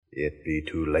It be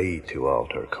too late to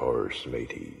alter course,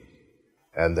 mateys,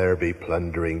 and there be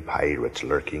plundering pirates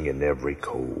lurking in every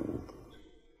cove.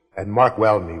 And mark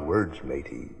well me words,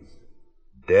 mateys,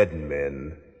 dead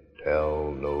men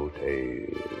tell no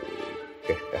tales.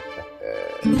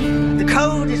 The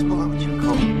code is more what you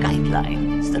call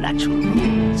guidelines than actual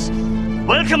rules.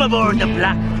 Welcome aboard the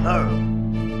Black Pearl.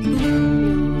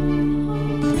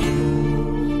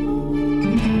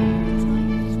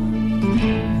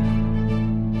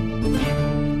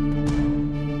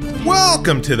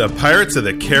 Welcome to the Pirates of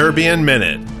the Caribbean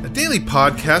Minute, a daily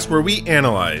podcast where we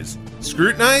analyze,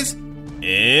 scrutinize,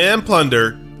 and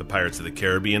plunder the Pirates of the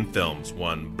Caribbean films,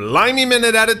 one blimey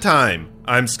minute at a time.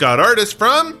 I'm Scott Artist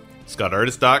from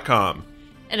ScottArtist.com.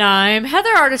 And I'm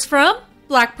Heather Artist from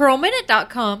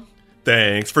BlackPearlMinute.com.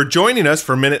 Thanks for joining us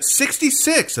for minute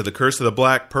 66 of The Curse of the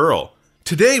Black Pearl.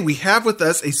 Today we have with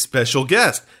us a special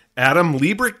guest, Adam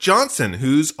Liebrick Johnson,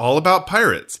 who's all about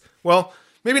pirates. Well,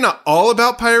 maybe not all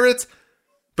about pirates,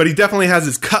 but he definitely has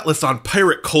his cutlass on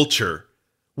pirate culture.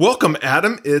 Welcome,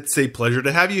 Adam. It's a pleasure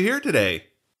to have you here today.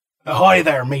 Ahoy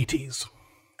there, mateys.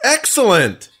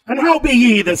 Excellent. And how be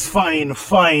ye this fine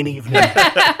evening?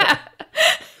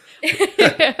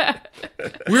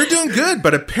 We're doing good,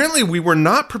 but apparently we were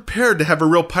not prepared to have a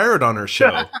real pirate on our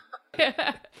show.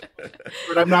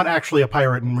 But I'm not actually a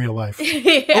pirate in real life.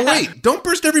 Yeah. Oh, wait. Don't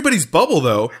burst everybody's bubble,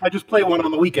 though. I just play one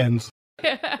on the weekends.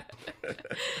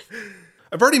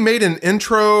 I've already made an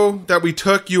intro that we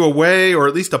took you away, or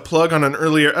at least a plug on an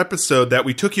earlier episode that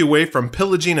we took you away from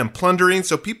pillaging and plundering,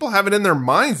 so people have it in their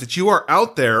minds that you are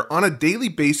out there on a daily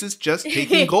basis just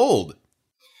taking gold.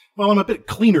 Well, I'm a bit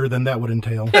cleaner than that would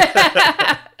entail.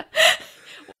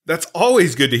 That's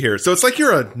always good to hear. So it's like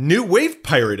you're a new wave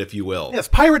pirate, if you will. Yes,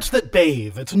 pirates that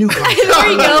bathe. It's a new concept.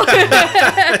 There you go.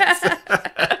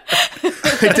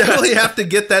 I definitely have to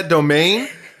get that domain,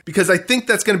 because I think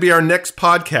that's going to be our next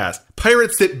podcast,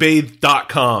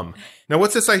 piratesthatbathe.com. Now,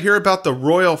 what's this I hear about the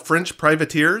Royal French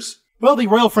Privateers? Well, the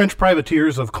Royal French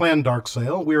Privateers of Clan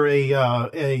Darksail. We're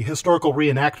a historical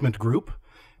reenactment group.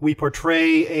 We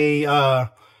portray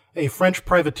a French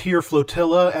privateer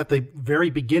flotilla at the very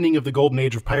beginning of the golden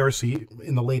age of piracy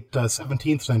in the late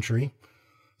 17th century.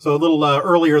 So a little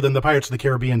earlier than the Pirates of the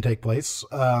Caribbean take place.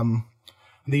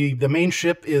 The main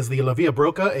ship is the La Via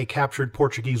Broca, a captured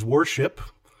Portuguese warship.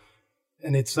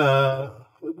 And it's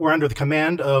we're under the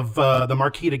command of the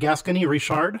Marquis de Gascony,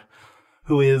 Richard,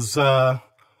 who is a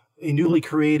newly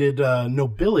created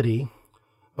nobility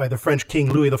by the French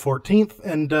King Louis XIV,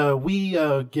 and we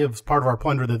give part of our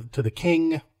plunder to the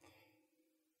king,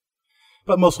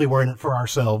 but mostly we're in it for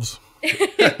ourselves.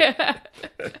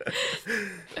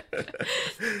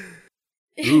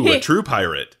 Ooh, a true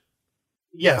pirate.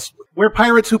 Yes, we're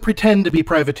pirates who pretend to be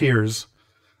privateers.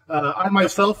 I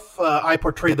myself, I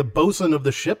portray the bosun of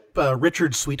the ship,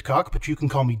 Richard Sweetcock, but you can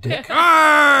call me Dick.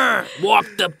 Walk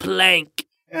the plank.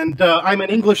 And I'm an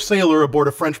English sailor aboard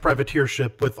a French privateer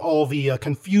ship with all the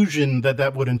confusion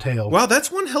that would entail. Wow,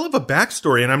 that's one hell of a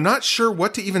backstory, and I'm not sure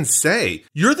what to even say.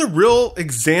 You're the real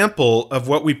example of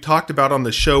what we've talked about on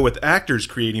the show with actors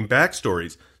creating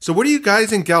backstories. So what do you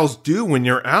guys and gals do when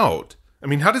you're out? I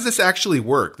mean, how does this actually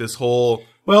work, this whole...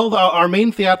 Well, our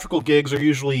main theatrical gigs are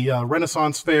usually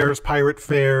Renaissance fairs, pirate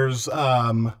fairs.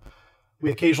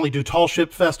 We occasionally do tall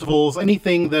ship festivals.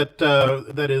 Anything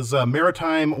that is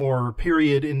maritime or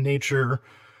period in nature,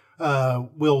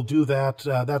 we'll do that.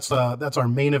 That's our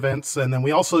main events, and then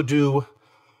we also do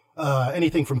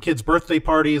anything from kids' birthday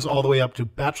parties all the way up to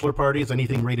bachelor parties.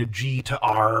 Anything rated G to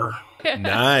R.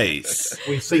 Nice.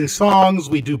 We sing songs.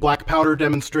 We do black powder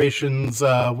demonstrations.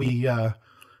 We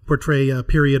portray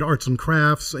period arts and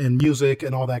crafts and music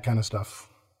and all that kind of stuff.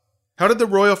 How did the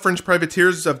Royal French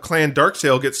Privateers of Clan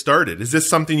Darksail get started? Is this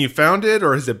something you founded,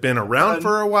 or has it been around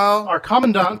for a while? Our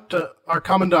commandant,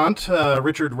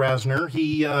 Richard Rasner,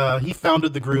 he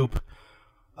founded the group.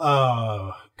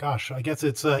 I guess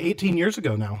it's 18 years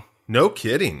ago now. No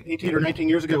kidding. 18 or 19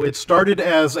 years ago. It started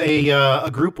as a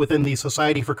group within the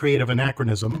Society for Creative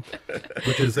Anachronism,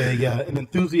 which is an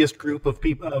enthusiast group of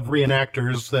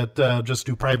reenactors that just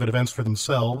do private events for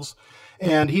themselves.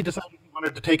 And he decided he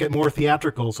wanted to take it more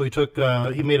theatrical, so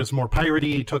he made us more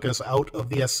piratey. He took us out of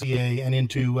the SCA and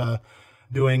into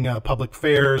doing public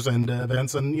fairs and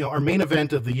events. And our main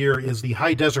event of the year is the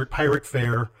High Desert Pirate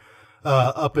Fair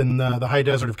up in the high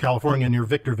desert of California near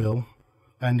Victorville.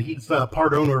 And he's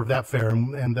part owner of that fair,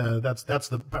 and that's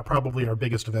probably our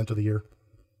biggest event of the year.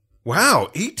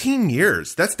 Wow, 18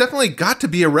 years. That's definitely got to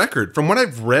be a record. From what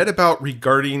I've read about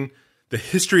regarding the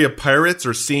history of pirates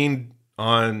or seen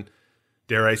on,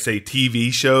 dare I say,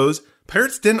 TV shows,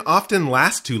 pirates didn't often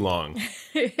last too long.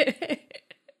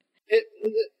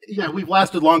 Yeah, we've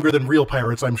lasted longer than real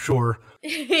pirates, I'm sure.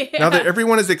 Now that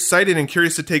everyone is excited and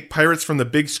curious to take pirates from the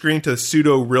big screen to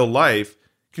pseudo real life,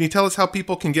 can you tell us how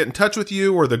people can get in touch with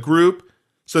you or the group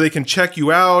so they can check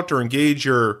you out or engage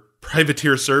your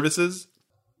privateer services?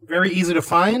 Very easy to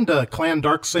find,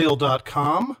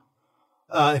 clandarksail.com.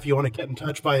 If you want to get in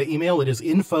touch via email, it is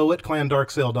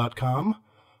info@clandarksail.com.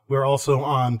 We're also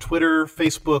on Twitter,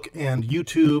 Facebook, and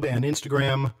YouTube and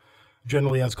Instagram,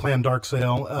 generally as Clan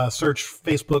Darksail. Search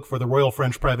Facebook for the Royal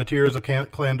French Privateers of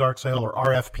Clan Darksail, or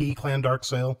RFP Clan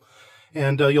Darksail,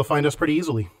 and you'll find us pretty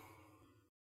easily.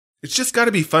 It's just got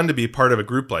to be fun to be part of a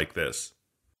group like this.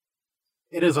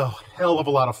 It is a hell of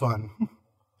a lot of fun.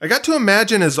 I got to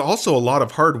imagine is also a lot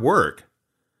of hard work.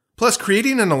 Plus,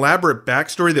 creating an elaborate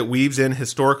backstory that weaves in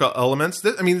historical elements,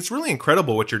 it's really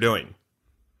incredible what you're doing.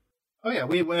 Oh yeah,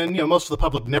 most of the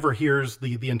public never hears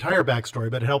the entire backstory,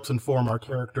 but it helps inform our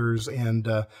characters and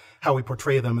how we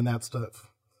portray them and that stuff.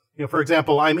 For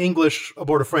example, I'm English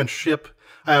aboard a French ship.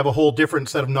 I have a whole different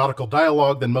set of nautical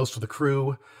dialogue than most of the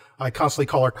crew. I constantly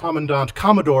call our commandant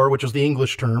Commodore, which is the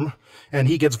English term, and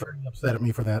he gets very upset at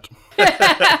me for that.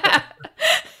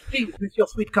 Hey, Monsieur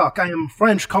Sweetcock, I am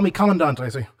French, call me Commandant, I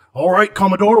say. All right,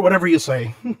 Commodore, whatever you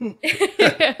say.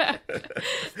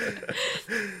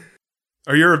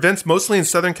 Are your events mostly in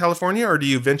Southern California, or do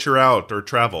you venture out or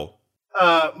travel?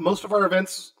 Most of our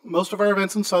events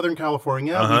in Southern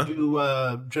California. Uh-huh. We do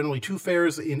generally 2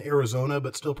 fairs in Arizona,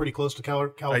 but still pretty close to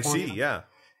California. I see, yeah.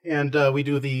 And we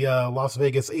do the Las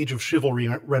Vegas Age of Chivalry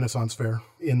Renaissance Fair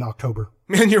in October.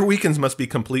 Man, your weekends must be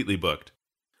completely booked.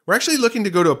 We're actually looking to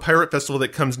go to a pirate festival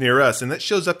that comes near us, and that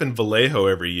shows up in Vallejo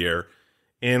every year.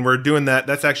 And we're doing that.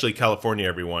 That's actually California,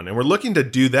 everyone. And we're looking to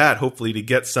do that, hopefully, to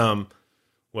get some,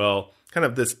 kind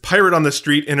of this pirate on the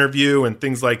street interview and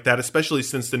things like that, especially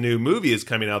since the new movie is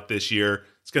coming out this year.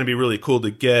 It's going to be really cool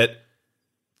to get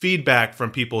feedback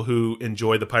from people who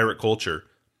enjoy the pirate culture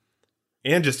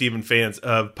and just even fans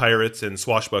of pirates and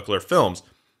swashbuckler films.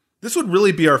 This would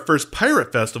really be our first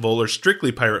pirate festival or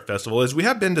strictly pirate festival, as we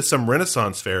have been to some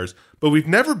Renaissance fairs, but we've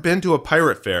never been to a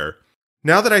pirate fair.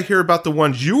 Now that I hear about the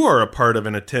ones you are a part of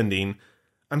and attending,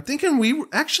 I'm thinking we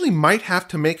actually might have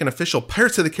to make an official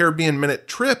Pirates of the Caribbean Minute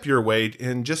trip your way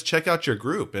and just check out your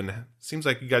group. And it seems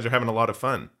like you guys are having a lot of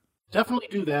fun. Definitely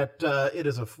do that. It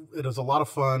is a lot of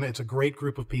fun. It's a great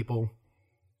group of people.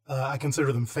 I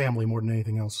consider them family more than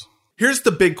anything else. Here's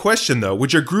the big question, though.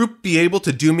 Would your group be able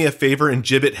to do me a favor and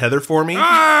gibbet Heather for me?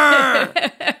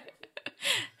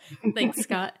 Thanks,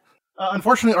 Scott.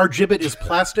 Unfortunately, our gibbet is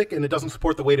plastic, and it doesn't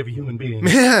support the weight of a human being.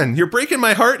 Man, you're breaking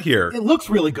my heart here. It looks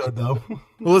really good, though.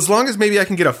 Well, as long as maybe I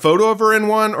can get a photo of her in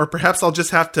one, or perhaps I'll just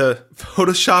have to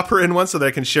Photoshop her in one so that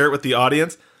I can share it with the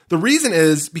audience. The reason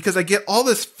is because I get all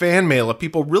this fan mail of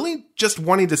people really just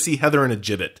wanting to see Heather in a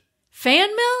gibbet. Fan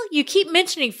mail? You keep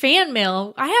mentioning fan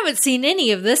mail. I haven't seen any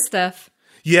of this stuff.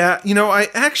 Yeah, I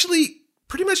actually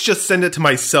pretty much just send it to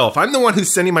myself. I'm the one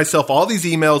who's sending myself all these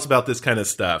emails about this kind of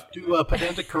stuff. Do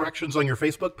pedantic corrections on your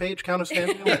Facebook page count as fan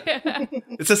mail?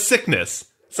 It's a sickness.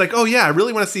 It's like, oh yeah, I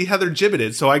really want to see Heather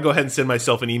gibbeted, so I go ahead and send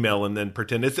myself an email and then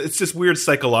pretend. It's this weird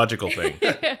psychological thing.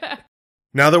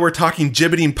 Now that we're talking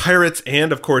gibbeting pirates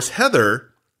and, of course,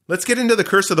 Heather, let's get into The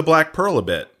Curse of the Black Pearl a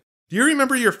bit. Do you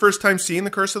remember your first time seeing The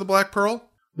Curse of the Black Pearl?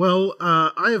 Well,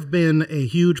 I have been a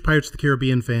huge Pirates of the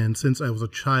Caribbean fan since I was a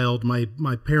child. My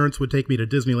parents would take me to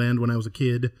Disneyland when I was a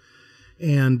kid,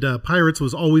 and Pirates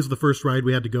was always the first ride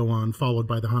we had to go on, followed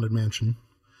by the Haunted Mansion.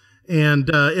 And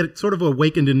it sort of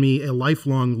awakened in me a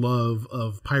lifelong love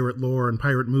of pirate lore and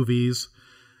pirate movies.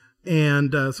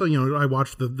 And so, I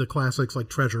watched the classics like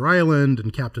Treasure Island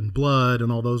and Captain Blood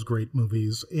and all those great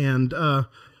movies. And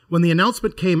when the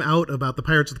announcement came out about the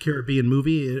Pirates of the Caribbean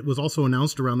movie, it was also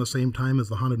announced around the same time as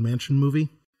the Haunted Mansion movie.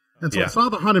 And so I saw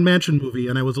the Haunted Mansion movie,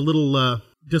 and I was a little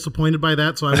disappointed by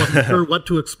that, so I wasn't sure what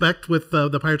to expect with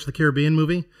the Pirates of the Caribbean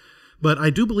movie. But I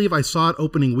do believe I saw it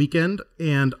opening weekend,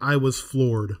 and I was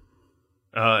floored.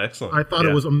 Excellent. I thought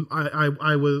it was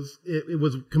it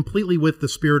was completely with the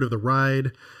spirit of the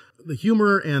ride. The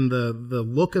humor and the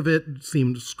look of it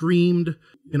screamed,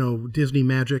 Disney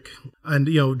magic. And,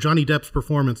 Johnny Depp's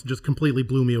performance just completely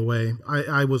blew me away.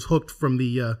 I was hooked from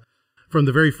the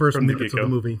very first minutes of the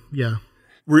movie. Yeah.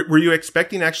 Were you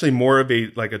expecting actually more of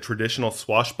a traditional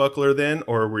swashbuckler then?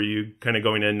 Or were you kind of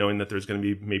going in knowing that there's going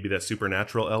to be maybe that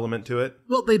supernatural element to it?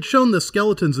 Well, they'd shown the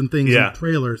skeletons and things in the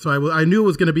trailer. So I knew it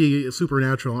was going to be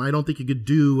supernatural. I don't think you could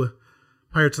do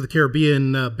Pirates of the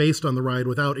Caribbean based on the ride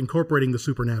without incorporating the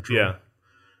supernatural. Yeah,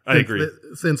 I agree.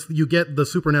 Since you get the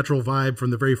supernatural vibe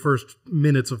from the very first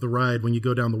minutes of the ride when you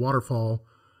go down the waterfall,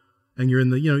 and you're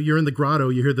in the grotto,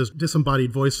 you hear this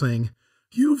disembodied voice saying,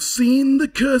 You've seen the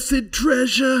cursed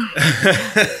treasure.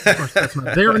 Of course, that's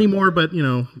not there anymore, but, you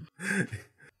know.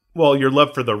 Well, your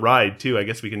love for the ride, too. I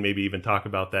guess we can maybe even talk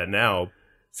about that now,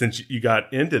 since you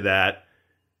got into that.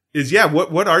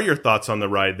 What are your thoughts on the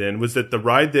ride then? Was it the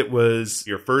ride that was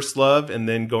your first love and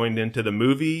then going into the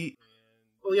movie?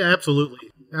 Well, yeah,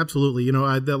 absolutely. Absolutely. You know,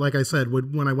 like I said,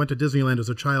 when I went to Disneyland as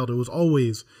a child, it was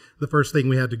always the first thing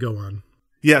we had to go on.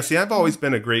 Yeah, see, I've always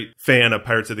been a great fan of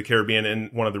Pirates of the Caribbean,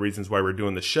 and one of the reasons why we're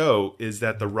doing the show is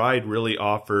that the ride really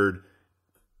offered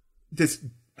this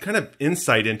kind of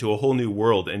insight into a whole new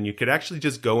world, and you could actually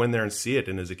just go in there and see it.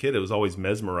 And as a kid, it was always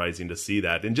mesmerizing to see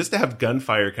that. And just to have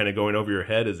gunfire kind of going over your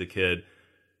head as a kid,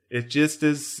 it just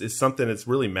is something that's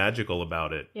really magical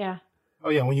about it. Yeah. Oh,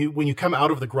 yeah, when you come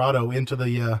out of the grotto into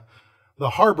the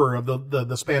harbor of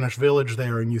the Spanish village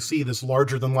there, and you see this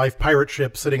larger-than-life pirate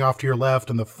ship sitting off to your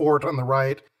left and the fort on the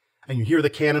right, and you hear the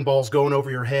cannonballs going over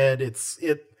your head.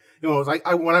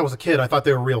 When I was a kid, I thought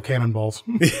they were real cannonballs.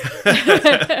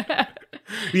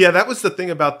 Yeah, that was the thing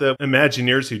about the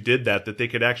Imagineers who did that they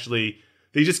could actually,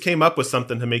 they just came up with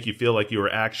something to make you feel like you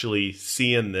were actually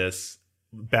seeing this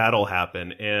battle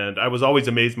happen. And I was always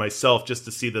amazed myself just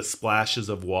to see the splashes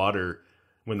of water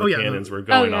when the cannons were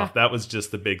going off. That was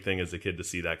just the big thing as a kid, to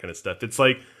see that kind of stuff. It's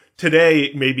like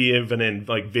today, maybe even in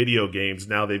like video games,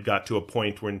 now they've got to a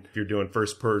point when if you're doing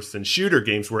first person shooter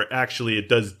games where actually it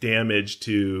does damage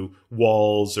to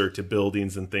walls or to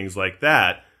buildings and things like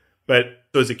that. But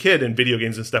as a kid in video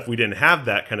games and stuff, we didn't have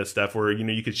that kind of stuff where, you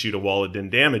know, you could shoot a wall, it didn't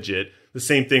damage it. The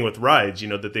same thing with rides, you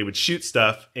know, that they would shoot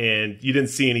stuff and you didn't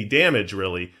see any damage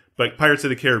really. But Pirates of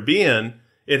the Caribbean,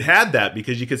 it had that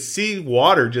because you could see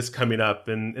water just coming up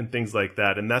and things like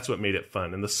that. And that's what made it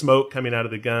fun. And the smoke coming out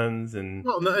of the guns. And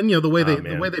you know, the way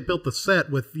they built the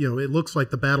set with, you know, it looks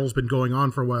like the battle's been going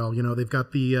on for a while. You know, they've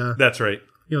got the... That's right.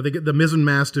 You know, the mizzen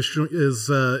mast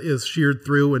is sheared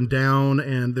through and down,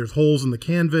 and there's holes in the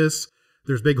canvas.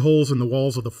 There's big holes in the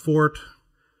walls of the fort.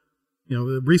 You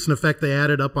know, the recent effect they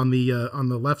added up on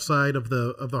the left side of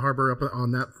the harbor up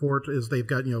on that fort is they've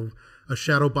got, you know, a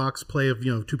shadow box play of,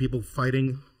 you know, two people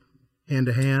fighting hand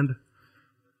to hand.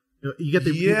 You really get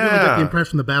the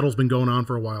impression the battle's been going on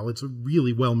for a while. It's a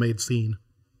really well made scene.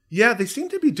 Yeah, they seem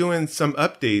to be doing some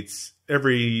updates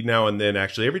every now and then,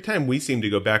 actually. Every time we seem to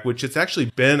go back, which it's actually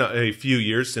been a few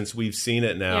years since we've seen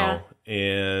it now. Yeah.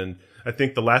 And I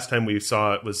think the last time we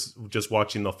saw it was just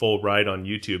watching the full ride on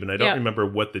YouTube. And I don't remember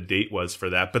what the date was for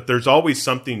that. But there's always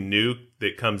something new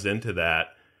that comes into that.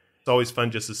 It's always fun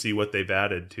just to see what they've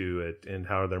added to it and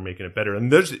how they're making it better.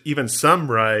 And there's even some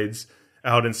rides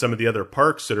out in some of the other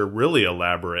parks that are really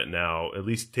elaborate now, at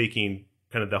least taking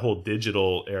kind of the whole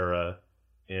digital era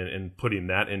and putting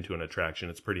that into an attraction.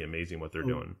 It's pretty amazing what they're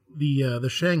doing. The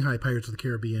Shanghai Pirates of the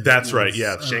Caribbean. That's right.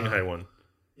 Yeah, the Shanghai one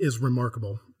is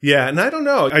remarkable. Yeah, and I don't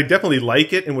know. I definitely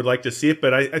like it and would like to see it,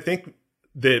 but I think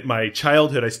that my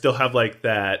childhood, I still have like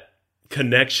that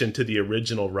connection to the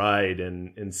original ride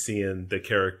and seeing the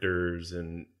characters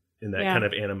and that kind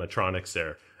of animatronics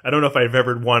there. I don't know if I've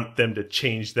ever want them to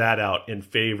change that out in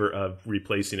favor of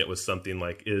replacing it with something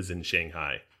like is in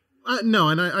Shanghai. No,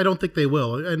 and I don't think they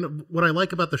will. And what I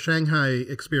like about the Shanghai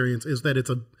experience is that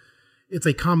it's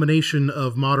a combination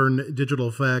of modern digital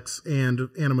effects and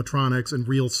animatronics and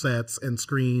real sets and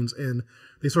screens, and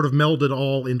they sort of meld it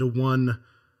all into one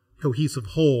cohesive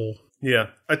whole. Yeah,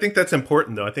 I think that's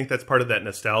important, though. I think that's part of that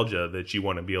nostalgia that you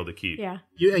want to be able to keep. Yeah,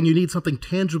 and you need something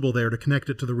tangible there to connect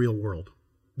it to the real world.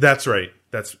 That's right.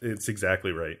 It's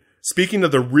exactly right. Speaking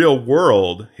of the real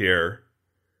world here,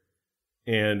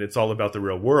 and it's all about the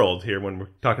real world here when we're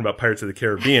talking about Pirates of the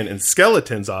Caribbean and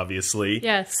skeletons, obviously.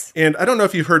 Yes. And I don't know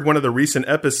if you've heard one of the recent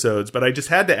episodes, but I just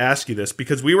had to ask you this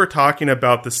because we were talking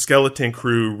about the skeleton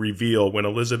crew reveal when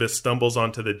Elizabeth stumbles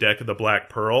onto the deck of the Black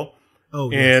Pearl.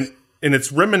 Oh, yes. And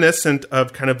it's reminiscent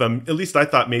of kind of at least I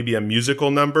thought maybe a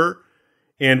musical number.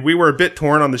 And we were a bit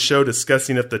torn on the show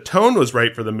discussing if the tone was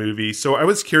right for the movie. So I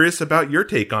was curious about your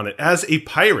take on it. As a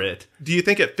pirate, do you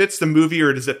think it fits the movie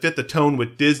or does it fit the tone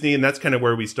with Disney? And that's kind of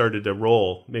where we started to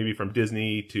roll, maybe from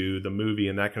Disney to the movie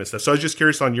and that kind of stuff. So I was just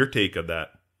curious on your take of that.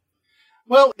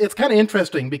 Well, it's kind of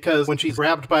interesting because when she's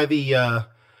grabbed by the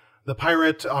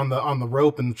pirate on the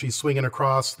rope and she's swinging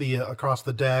across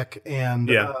the deck and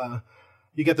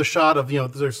you get the shot of,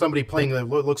 there's somebody playing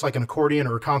what looks like an accordion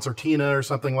or a concertina or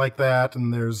something like that.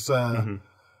 And there's,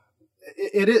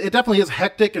 it definitely is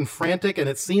hectic and frantic and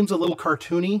it seems a little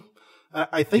cartoony.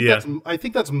 I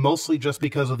think that's mostly just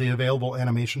because of the available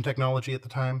animation technology at the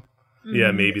time.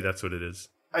 Yeah, maybe that's what it is.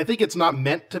 I think it's not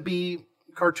meant to be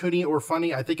cartoony or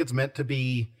funny. I think it's meant to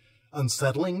be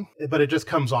unsettling, but it just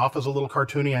comes off as a little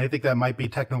cartoony. I think that might be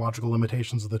technological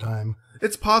limitations of the time.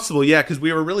 It's possible, yeah, because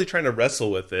we were really trying to wrestle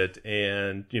with it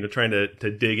and, trying to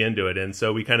dig into it. And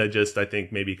so we kind of just, I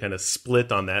think, maybe kind of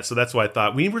split on that. So that's why I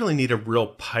thought we really need a real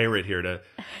pirate here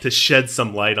to shed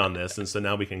some light on this. And so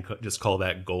now we can just call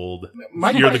that gold.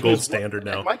 You're the gold standard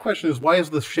now. My question is, why is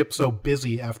the ship so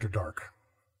busy after dark?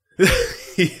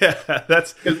 Yeah,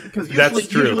 that's true.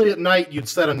 Usually at night, you'd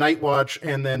set a night watch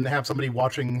and then have somebody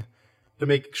watching to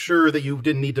make sure that you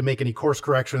didn't need to make any course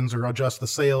corrections or adjust the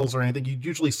sails or anything. You'd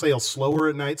usually sail slower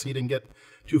at night so you didn't get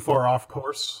too far off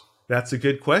course. That's a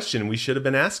good question. We should have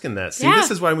been asking that. See, This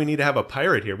is why we need to have a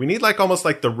pirate here. We need almost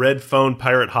like the red phone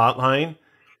pirate hotline.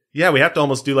 Yeah, we have to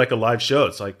almost do like a live show.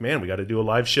 It's like, man, we got to do a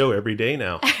live show every day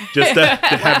now. Just to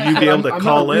have you be able to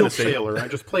call in and say, sailor. I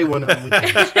just play one on the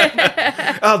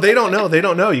weekends. Oh, they don't know. They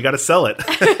don't know. You got to sell it.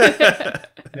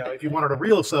 If you wanted a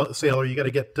real sailor, you got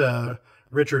to get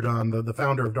Richard on, the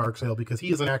founder of Dark Sail, because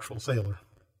he is an actual sailor.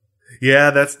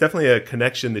 Yeah, that's definitely a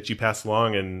connection that you pass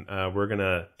along, and we're going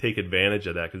to take advantage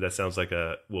of that because that sounds like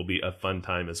will be a fun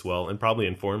time as well, and probably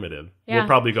informative. Yeah. We'll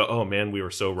probably go, oh man, we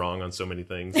were so wrong on so many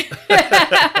things.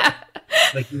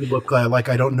 Like you look like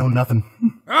I don't know nothing.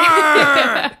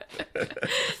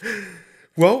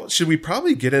 Well, should we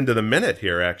probably get into the minute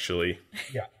here, actually?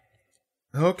 Yeah.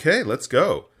 Okay, let's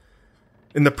go.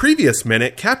 In the previous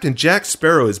minute, Captain Jack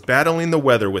Sparrow is battling the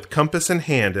weather with compass in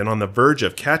hand and on the verge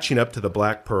of catching up to the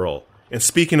Black Pearl. And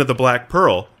speaking of the Black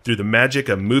Pearl, through the magic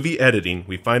of movie editing,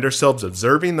 we find ourselves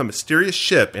observing the mysterious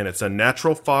ship and its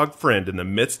unnatural fog friend in the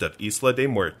midst of Isla de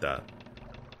Muerta.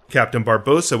 Captain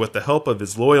Barbossa, with the help of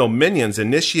his loyal minions,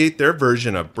 initiate their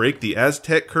version of Break the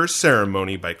Aztec Curse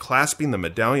ceremony by clasping the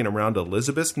medallion around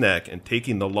Elizabeth's neck and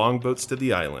taking the longboats to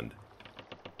the island.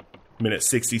 Minute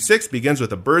 66 begins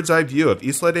with a bird's-eye view of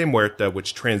Isla de Muerta,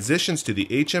 which transitions to the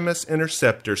HMS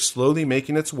Interceptor slowly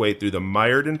making its way through the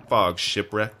mired and fogged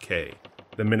shipwreck quay.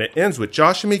 The minute ends with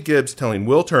Joshua Gibbs telling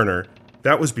Will Turner,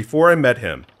 "That was before I met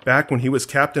him, back when he was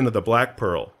captain of the Black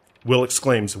Pearl." Will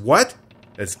exclaims, "What?"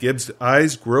 as Gibbs'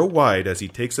 eyes grow wide as he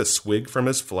takes a swig from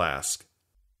his flask.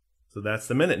 So that's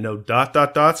the minute. No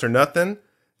dots or nothing.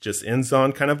 Just ends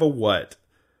on kind of a what.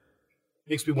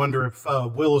 Makes me wonder if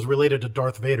Will is related to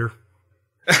Darth Vader.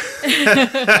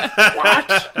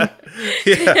 What?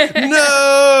 Yeah.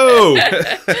 No!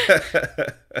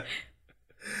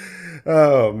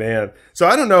 Oh, man. So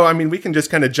I don't know. I mean, we can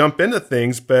just kind of jump into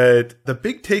things, but the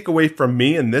big takeaway from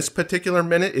me in this particular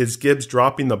minute is Gibbs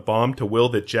dropping the bomb to Will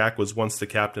that Jack was once the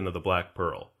captain of the Black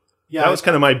Pearl. Yeah, that was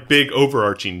kind of my big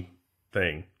overarching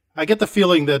thing. I get the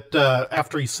feeling that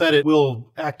after he said it,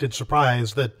 Will acted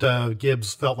surprised that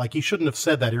Gibbs felt like he shouldn't have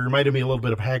said that. He reminded me a little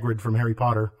bit of Hagrid from Harry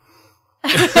Potter.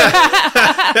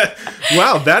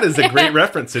 Wow, that is a great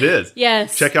reference. It is.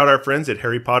 Yes. Check out our friends at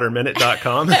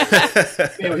harrypotterminute.com.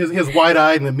 His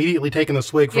wide-eyed and immediately taking a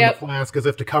swig from the flask as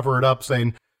if to cover it up,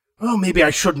 saying, "Oh, maybe I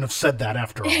shouldn't have said that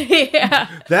after all." Yeah.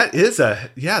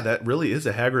 That really is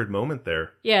a Hagrid moment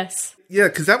there. Yes. Yeah,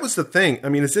 because that was the thing. I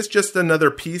mean, is this just another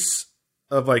piece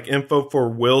of like info for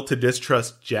Will to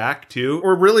distrust Jack too?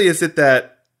 Or really is it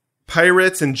that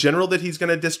pirates in general that he's going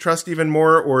to distrust even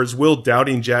more? Or is Will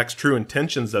doubting Jack's true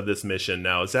intentions of this mission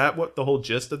now? Is that what the whole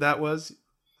gist of that was?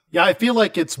 Yeah, I feel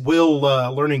like it's Will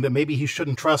learning that maybe he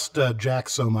shouldn't trust Jack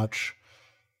so much.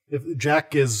 If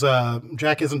Jack is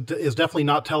definitely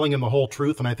not telling him the whole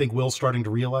truth, and I think Will's starting to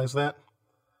realize that.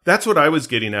 That's what I was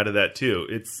getting out of that too.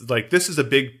 It's like, this is a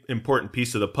big important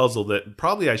piece of the puzzle that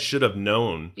probably I should have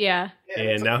known. Yeah.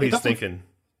 And now he's thinking.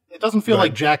 It doesn't feel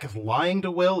like Jack is lying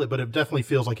to Will, but it definitely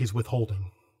feels like he's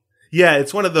withholding. Yeah,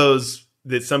 it's one of those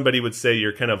that somebody would say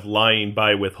you're kind of lying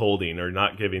by withholding or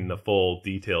not giving the full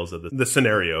details of the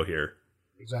scenario here.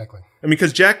 Exactly. I mean,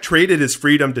 because Jack traded his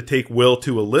freedom to take Will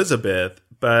to Elizabeth,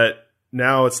 but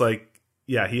now it's like,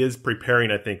 yeah, he is preparing,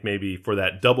 I think, maybe for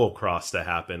that double cross to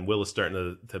happen. Will is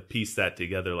starting to piece that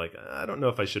together. Like, I don't know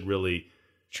if I should really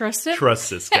trust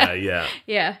this guy. Yeah.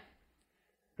 Yeah.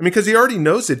 I mean, because he already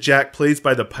knows that Jack plays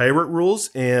by the pirate rules,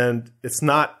 and it's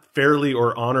not fairly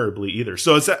or honorably either.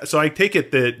 So I take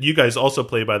it that you guys also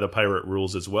play by the pirate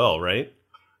rules as well, right?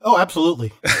 Oh,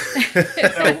 absolutely.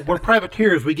 We're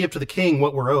privateers. We give to the king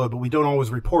what we're owed, but we don't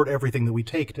always report everything that we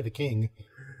take to the king.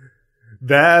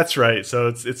 That's right. So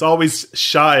it's always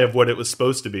shy of what it was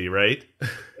supposed to be, right?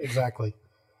 Exactly.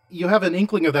 You have an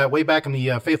inkling of that way back in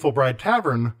the Faithful Bride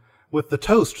Tavern with the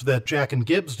toast that Jack and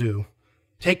Gibbs do.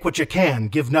 Take what you can,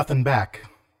 give nothing back.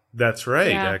 That's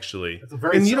right, actually. It's a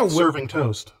very self-serving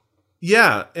toast.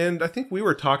 Yeah, and I think we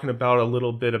were talking about a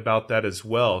little bit about that as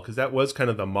well, because that was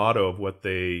kind of the motto of what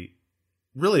they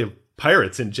really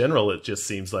pirates in general, it just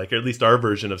seems like, or at least our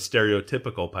version of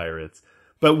stereotypical pirates.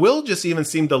 But Will just even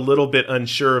seemed a little bit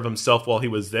unsure of himself while he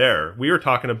was there. We were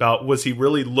talking about, was he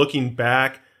really looking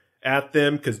back at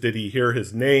them? Because did he hear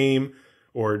his name?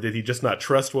 Or did he just not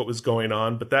trust what was going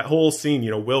on? But that whole scene,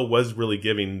 Will was really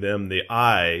giving them the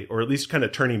eye, or at least kind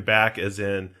of turning back as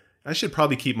in, I should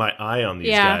probably keep my eye on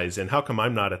these guys. And how come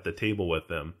I'm not at the table with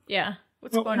them? Yeah.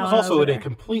 What's going on? It was also over in a there?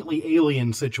 completely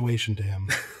alien situation to him.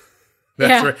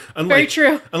 That's Yeah, right. very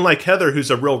true. Unlike Heather, who's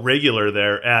a real regular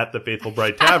there at the Faithful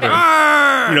Bride Tavern.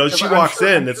 She walks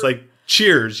in, it's like,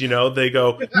 cheers, they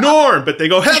go, Norm, but they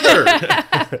go,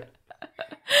 Heather!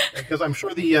 Because I'm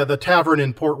sure the tavern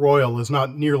in Port Royal is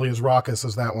not nearly as raucous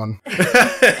as that one.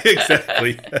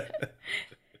 Exactly.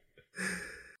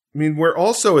 I mean, we're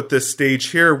also at this stage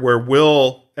here where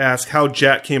Will asks how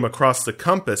Jack came across the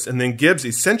compass, and then Gibbs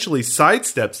essentially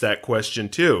sidesteps that question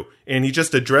too. And he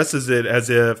just addresses it as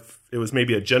if it was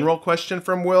maybe a general question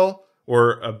from Will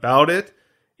or about it.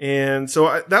 And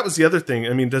so that was the other thing.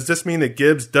 I mean, does this mean that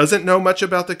Gibbs doesn't know much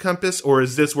about the compass, or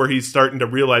is this where he's starting to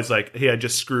realize, like, hey, I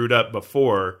just screwed up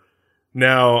before.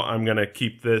 Now I'm going to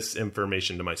keep this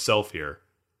information to myself here.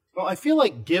 Well, I feel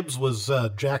like Gibbs was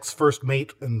Jack's first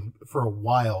mate for a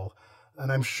while.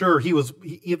 And I'm sure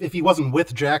if he wasn't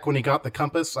with Jack when he got the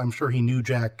compass, I'm sure he knew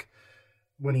Jack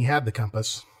when he had the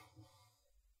compass.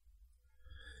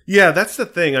 Yeah, that's the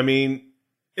thing. I mean,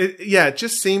 it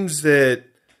just seems that...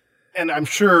 And I'm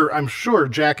sure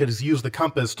Jack has used the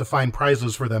compass to find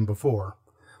prizes for them before.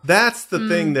 That's the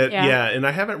thing that, yeah. And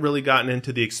I haven't really gotten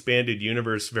into the expanded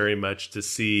universe very much to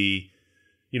see,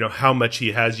 how much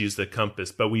he has used the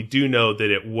compass. But we do know that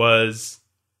it was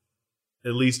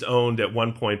at least owned at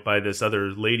one point by this other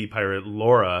lady pirate,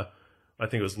 Laura. I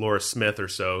think it was Laura Smith or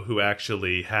so, who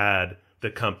actually had the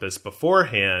compass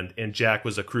beforehand, and Jack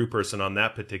was a crew person on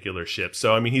that particular ship.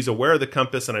 So, I mean, he's aware of the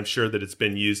compass, and I'm sure that it's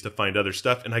been used to find other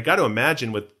stuff. And I got to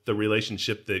imagine with the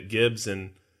relationship that Gibbs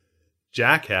and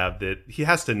Jack have, that he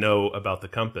has to know about the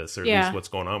compass, or at least what's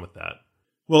going on with that.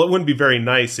 Well, it wouldn't be very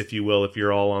nice, if you will, if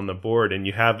you're all on the board and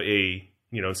you have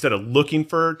instead of looking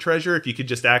for treasure, if you could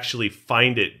just actually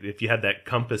find it, if you had that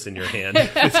compass in your hand,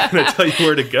 it's going to tell you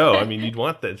where to go. I mean, you'd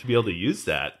want that to be able to use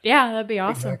that. Yeah, that'd be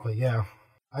awesome. Exactly, yeah.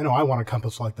 I know I want a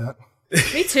compass like that.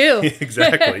 Me too.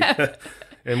 Exactly.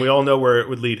 And we all know where it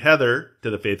would lead Heather, to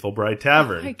the Faithful Bride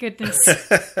Tavern. Oh, my goodness.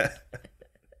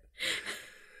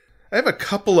 I have a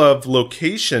couple of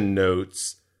location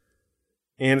notes,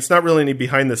 and it's not really any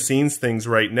behind-the-scenes things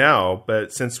right now,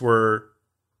 but since we're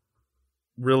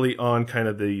really on kind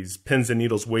of these pins and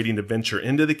needles waiting to venture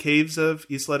into the caves of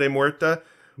Isla de Muerta,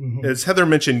 as Heather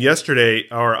mentioned yesterday,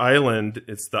 our island,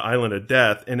 it's the Island of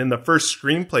Death, and in the first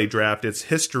screenplay draft, its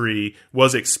history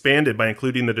was expanded by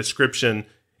including the description,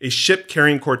 a ship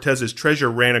carrying Cortez's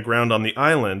treasure ran aground on the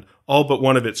island, all but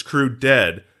one of its crew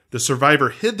dead. The survivor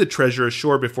hid the treasure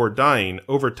ashore before dying.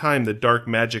 Over time, the dark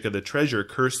magic of the treasure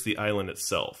cursed the island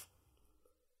itself.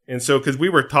 And so, because we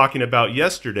were talking about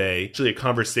yesterday, actually a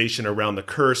conversation around the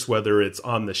curse, whether it's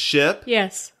on the ship,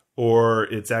 Yes. or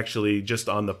it's actually just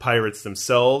on the pirates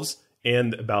themselves,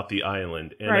 and about the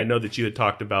island. And I Right. know that you had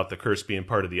talked about the curse being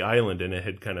part of the island, and it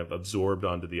had kind of absorbed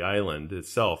onto the island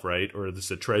itself, right? Or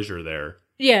there's a treasure there.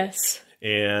 Yes.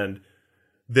 And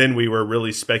then we were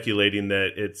really speculating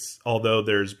that although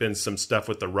there's been some stuff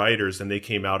with the writers, and they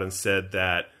came out and said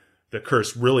that the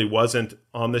curse really wasn't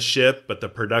on the ship, but the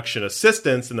production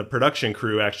assistants and the production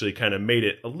crew actually kind of made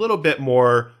it a little bit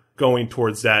more going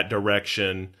towards that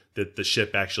direction, that the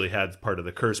ship actually had part of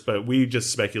the curse. But we just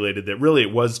speculated that really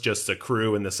it was just the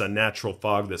crew, and this unnatural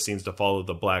fog that seems to follow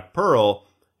the Black Pearl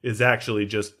is actually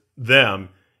just them.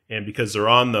 And because they're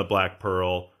on the Black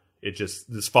Pearl,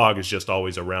 this fog is just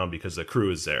always around because the crew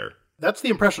is there. That's the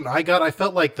impression I got. I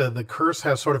felt like the curse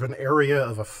has sort of an area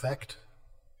of effect.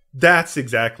 That's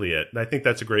exactly it. I think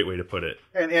that's a great way to put it.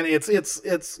 And it's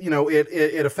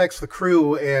it affects the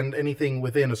crew and anything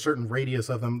within a certain radius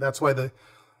of them. That's why the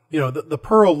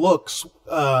Pearl looks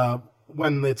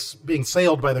when it's being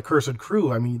sailed by the cursed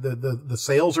crew. I mean, the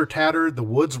sails are tattered, the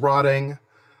wood's rotting.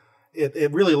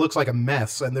 It really looks like a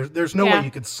mess, and there's no way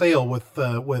you could sail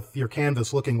with your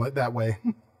canvas looking like that way.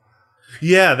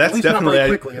 Yeah, that's At least definitely not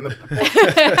very quickly.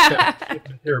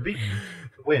 And they're beaten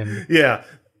the wind. Yeah.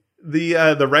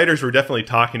 The writers were definitely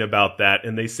talking about that,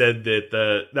 and they said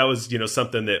that that was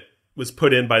something that was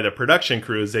put in by the production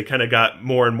crews. They kind of got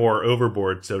more and more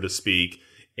overboard, so to speak,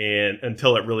 and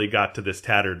until it really got to this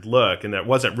tattered look, and that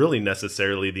wasn't really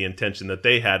necessarily the intention that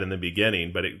they had in the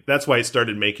beginning, but that's why it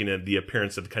started making it the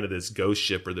appearance of kind of this ghost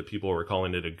ship, or the people were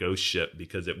calling it a ghost ship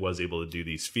because it was able to do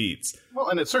these feats. Well,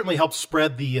 and it certainly helped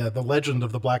spread the legend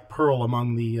of the Black Pearl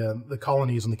among the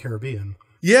colonies in the Caribbean.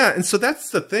 Yeah, and so that's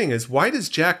the thing, is why does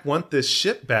Jack want this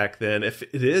ship back then if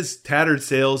it is tattered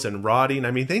sails and rotting?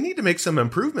 I mean, they need to make some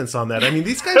improvements on that. I mean,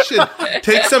 these guys should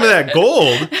take some of that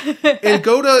gold and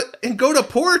go to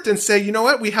port and say, you know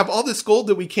what, we have all this gold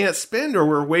that we can't spend, or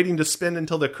we're waiting to spend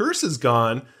until the curse is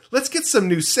gone. Let's get some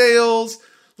new sails.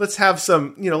 Let's have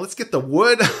some, let's get the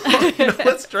wood.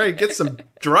 Let's try and get some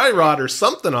dry rot or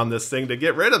something on this thing to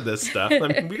get rid of this stuff. I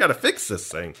mean, we got to fix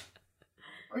this thing.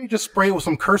 Or you just spray it with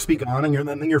some curse be gone, and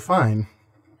then you're fine.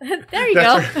 There you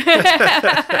go.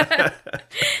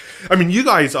 I mean, you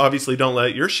guys obviously don't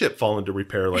let your ship fall into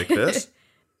repair like this.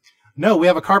 No, we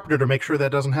have a carpenter to make sure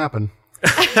that doesn't happen.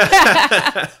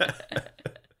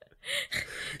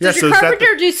 Does your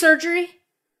carpenter do surgery?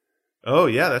 Oh,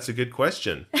 yeah, that's a good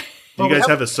question. Do Well, you guys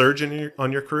have a surgeon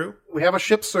on your crew? We have a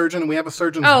ship surgeon, and we have a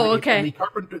surgeon's Oh, mate, okay.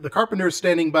 and the carpenter is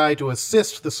standing by to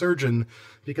assist the surgeon,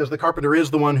 because the carpenter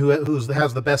is the one who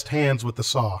has the best hands with the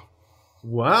saw.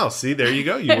 Wow, see, there you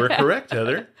go. You were correct,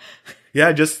 Heather. Yeah,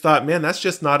 I just thought, man, that's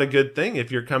just not a good thing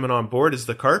if you're coming on board as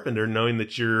the carpenter, knowing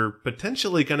that you're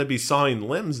potentially going to be sawing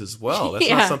limbs as well. That's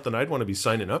not something I'd want to be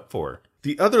signing up for.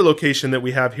 The other location that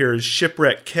we have here is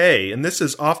Shipwreck Cay, and this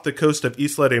is off the coast of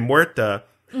Isla de Muerta.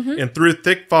 Mm-hmm. And through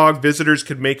thick fog, visitors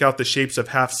could make out the shapes of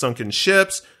half-sunken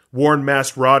ships, worn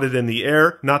mast rotted in the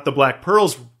air, not the Black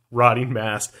Pearl's rotting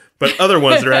mast, but other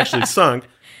ones that are actually sunk.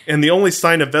 And the only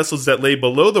sign of vessels that lay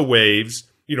below the waves,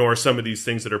 are some of these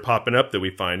things that are popping up that we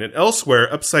find. And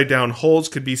elsewhere, upside-down hulls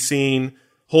could be seen,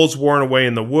 hulls worn away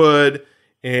in the wood,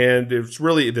 and it's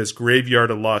really this graveyard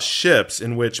of lost ships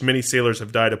in which many sailors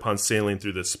have died upon sailing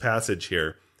through this passage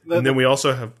here. And then we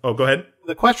also have... Oh, go ahead.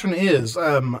 The question is...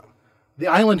 the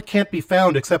island can't be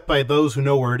found except by those who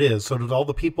know where it is. So did all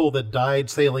the people that died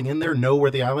sailing in there know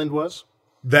where the island was?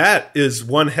 That is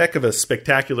one heck of a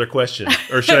spectacular question.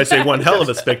 Or should I say one hell of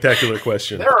a spectacular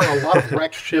question. There are a lot of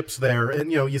wrecked ships there.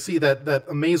 And, you see that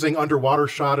amazing underwater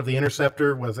shot of the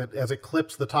Interceptor as it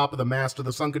clips the top of the mast of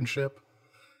the sunken ship.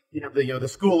 You have the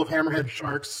school of hammerhead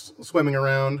sharks swimming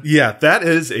around. Yeah, that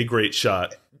is a great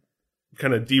shot.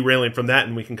 Kind of derailing from that,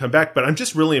 and we can come back. But I'm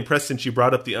just really impressed since you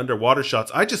brought up the underwater shots.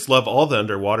 I just love all the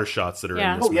underwater shots that are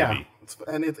in this movie. Yeah.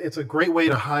 It's a great way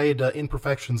to hide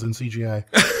imperfections in CGI.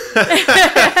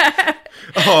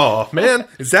 Oh, man.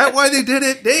 Is that why they did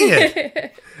it? Dang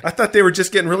it. I thought they were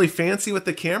just getting really fancy with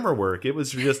the camera work. It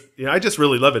was just, I just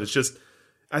really love it. It's just,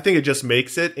 I think it just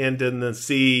makes it. And then to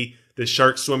see the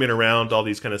sharks swimming around all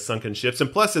these kind of sunken ships.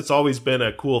 And plus, it's always been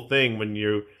a cool thing when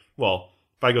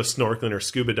if I go snorkeling or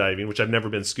scuba diving, which I've never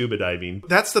been scuba diving,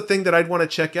 that's the thing that I'd want to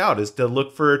check out, is to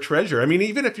look for a treasure. I mean,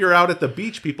 even if you're out at the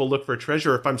beach, people look for a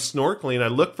treasure. If I'm snorkeling, I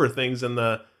look for things in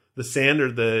the sand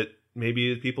or that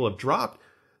maybe people have dropped.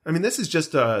 I mean, this is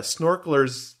just a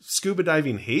snorkeler's scuba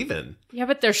diving haven. Yeah,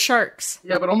 but they're sharks.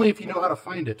 Yeah, but only if you know how to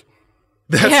find it.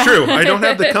 That's true. I don't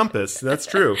have the compass. That's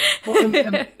true. Well,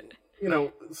 and,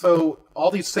 so all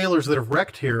these sailors that have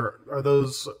wrecked here,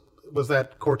 was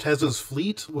that Cortez's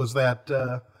fleet? Was that,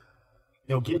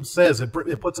 Gibbs says it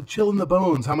puts a chill in the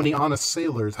bones. How many honest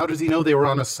sailors? How does he know they were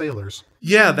honest sailors?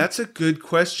 Yeah, that's a good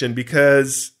question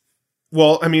because,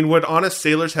 would honest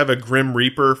sailors have a Grim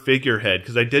Reaper figurehead?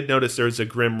 Because I did notice there's a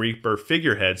Grim Reaper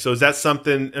figurehead. So is that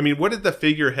something, what did the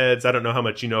figureheads, I don't know how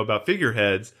much you know about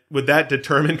figureheads, would that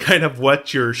determine kind of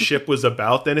what your ship was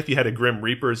about then if you had a Grim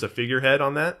Reaper as a figurehead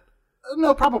on that?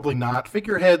 No, probably not.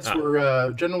 Figureheads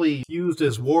were generally used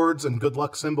as wards and good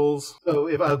luck symbols. So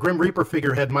if a Grim Reaper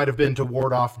figurehead might have been to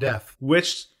ward off death.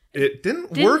 Which it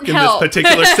didn't Didn't work help. in this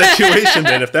particular situation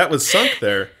then, if that was sunk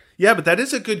there. Yeah, but that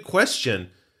is a good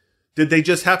question. Did they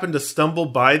just happen to stumble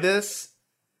by this?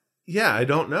 Yeah, I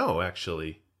don't know,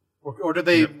 actually. Or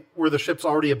did were the ships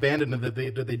already abandoned and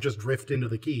did they just drift into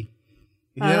the key?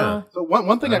 Yeah. So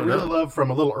one thing I really love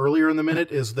from a little earlier in the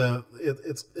minute is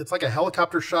it's like a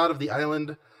helicopter shot of the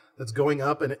island that's going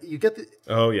up, and you get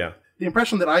the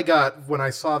impression that I got when I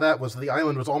saw that was the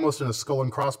island was almost in a skull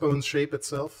and crossbones shape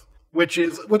itself, which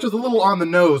is a little on the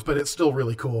nose, but it's still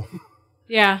really cool.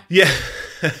 Yeah. Yeah.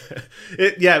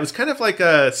 It was kind of like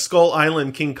a Skull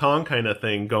Island King Kong kind of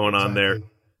thing going on there.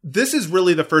 This is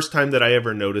really the first time that I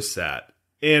ever noticed that.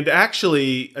 And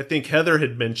actually, I think Heather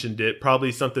had mentioned it,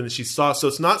 probably something that she saw. So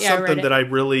it's not something that I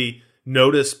really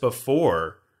noticed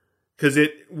before. Because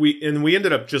we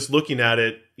ended up just looking at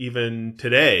it even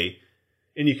today.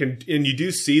 And you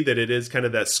do see that it is kind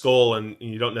of that skull, and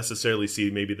you don't necessarily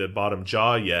see maybe the bottom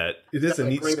jaw yet. It is a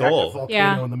neat Great skull. active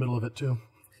volcano in the middle of it too.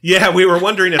 Yeah, we were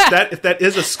wondering if that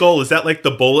is a skull. Is that like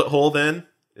the bullet hole then?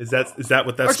 Is that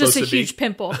what that's supposed to be? Or just a huge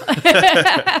pimple.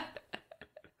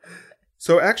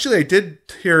 So actually, I did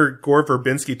hear Gore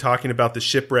Verbinski talking about the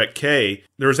Shipwreck K.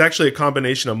 There was actually a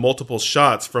combination of multiple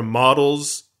shots from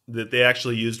models that they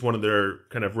actually used one of their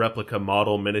kind of replica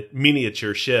model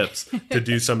miniature ships to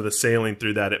do some of the sailing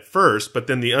through that at first. But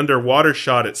then the underwater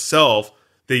shot itself,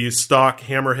 they used stock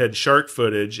hammerhead shark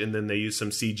footage, and then they used some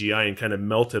CGI and kind of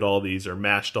melted all these or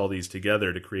mashed all these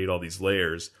together to create all these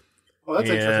layers. Well, that's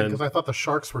interesting because I thought the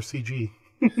sharks were CG.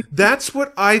 That's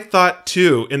what I thought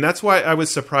too, and that's why I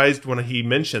was surprised when he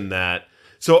mentioned that.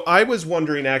 So I was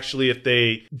wondering actually if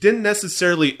they didn't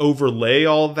necessarily overlay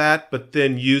all that, but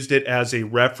then used it as a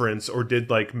reference or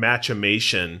did like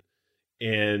matchimation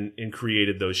and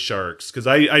created those sharks. Because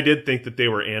I did think that they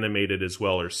were animated as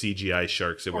well, or CGI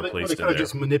sharks that were placed They in kind of there.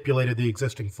 just manipulated the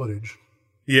existing footage.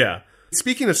 Yeah.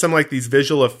 Speaking of some like these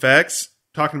visual effects,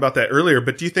 talking about that earlier,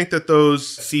 but do you think that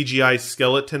those CGI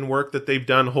skeleton work that they've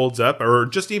done holds up? Or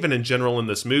just even in general in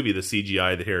this movie, the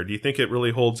CGI here, do you think it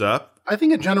really holds up? I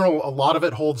think in general, a lot of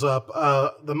it holds up.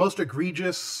 The most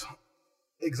egregious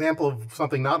example of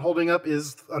something not holding up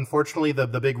is, unfortunately, the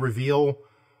big reveal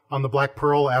on the Black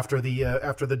Pearl after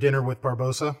the dinner with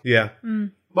Barbossa. Yeah.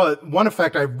 But one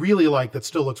effect I really like that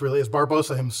still looks really is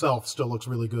Barbossa himself still looks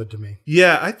really good to me.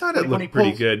 Yeah, I thought it When he looked pretty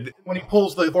pulls- good. When he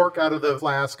pulls the cork out of the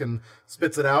flask and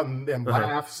spits it out and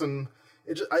laughs, and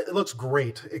it looks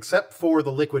great, except for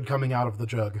the liquid coming out of the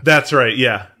jug. That's right,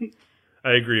 yeah.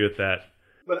 I agree with that.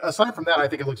 But aside from that, I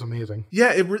think it looks amazing.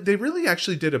 Yeah, they really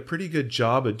actually did a pretty good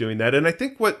job of doing that. And I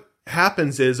think what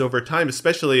happens is over time,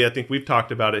 especially I think we've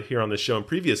talked about it here on the show and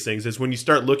previous things, is when you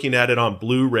start looking at it on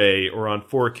Blu-ray or on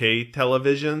 4K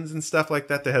televisions and stuff like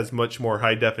that has much more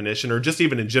high definition, or just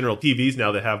even in general TVs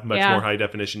now that have much more high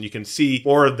definition, you can see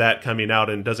more of that coming out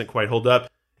and it doesn't quite hold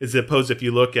up. As opposed if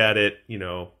you look at it,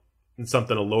 in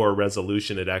something a lower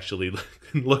resolution, it actually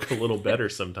can look a little better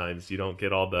sometimes. You don't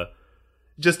get all it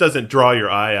just doesn't draw your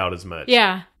eye out as much.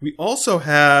 Yeah. We also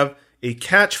have a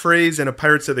catchphrase and a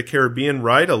Pirates of the Caribbean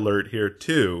ride alert here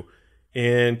too.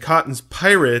 And Cotton's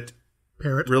parrot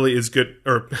really is good,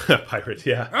 or pirate,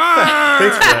 yeah.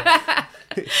 Thanks for that.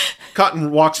 Cotton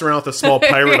walks around with a small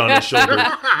pirate on his shoulder.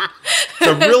 It's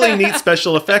a really neat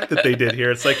special effect that they did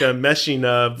here. It's like a meshing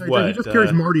of what? He just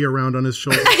carries Marty around on his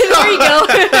shoulder. There you go.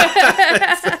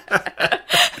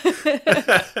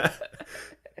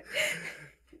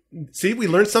 See, we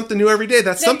learned something new every day.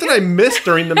 That's something I missed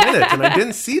during the minute, and I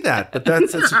didn't see that. But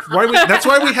that's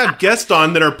why we have guests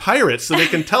on that are pirates, so they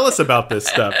can tell us about this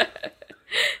stuff.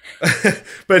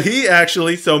 But he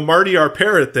actually, so Marty, our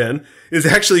parrot, then, is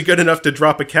actually good enough to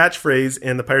drop a catchphrase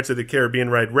and the Pirates of the Caribbean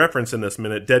ride reference in this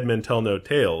minute, Dead Men Tell No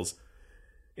Tales.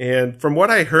 And from what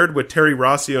I heard with Terry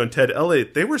Rossio and Ted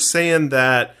Elliott, they were saying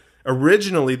that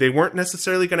originally they weren't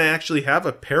necessarily going to actually have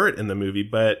a parrot in the movie,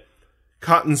 but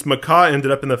Cotton's macaw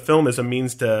ended up in the film as a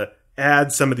means to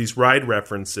add some of these ride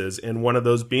references, and one of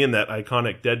those being that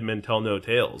iconic Dead Men Tell No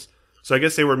Tales. So I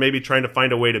guess they were maybe trying to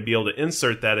find a way to be able to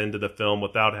insert that into the film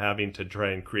without having to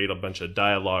try and create a bunch of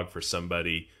dialogue for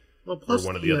somebody or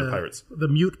one of the other pirates. The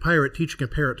mute pirate teaching a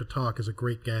parrot to talk is a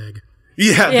great gag.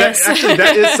 Yeah, Yes.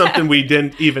 that is something we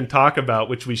didn't even talk about,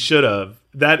 which we should have.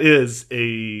 That is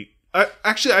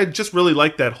I just really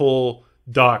like that whole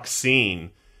dock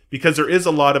scene, because there is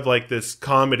a lot of like this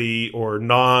comedy or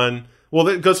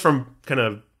it goes from kind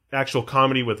of actual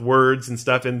comedy with words and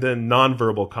stuff, and then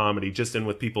nonverbal comedy just in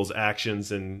with people's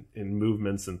actions and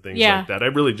movements and things like that. I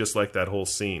really just like that whole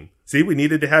scene. See, we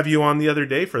needed to have you on the other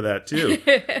day for that too.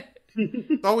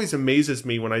 It always amazes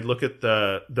me when I look at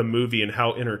the movie and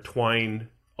how intertwined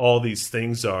all these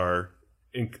things are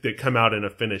that come out in a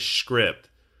finished script.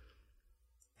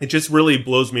 It just really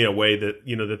blows me away that,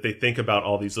 that they think about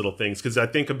all these little things. Because I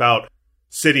think about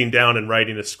sitting down and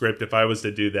writing a script. If I was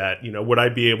to do that, would I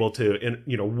be able to,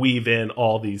 weave in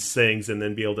all these things and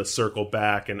then be able to circle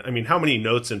back? And I mean, how many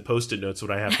notes and Post-it notes would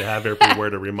I have to have everywhere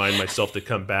to remind myself to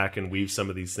come back and weave some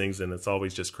of these things in? It's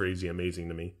always just crazy amazing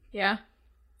to me. Yeah.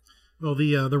 Well,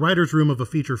 the writer's room of a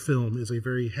feature film is a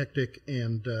very hectic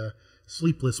and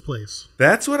sleepless place.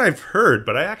 That's what I've heard,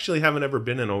 but I actually haven't ever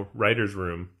been in a writer's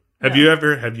room. Have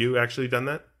you actually done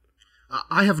that?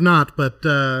 I have not, but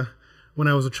when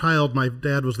I was a child, my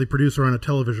dad was the producer on a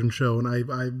television show, and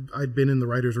I'd been in the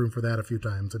writer's room for that a few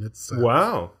times, and it's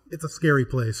wow. It's a scary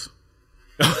place.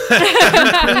 It's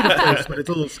a creative place, but it's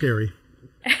a little scary.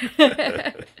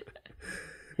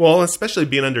 Well, especially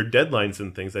being under deadlines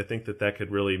and things, I think that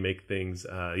could really make things,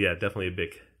 definitely a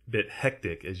bit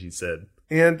hectic, as you said.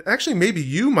 And actually, maybe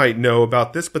you might know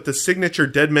about this, but the signature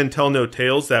Dead Men Tell No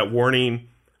Tales, that warning,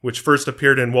 which first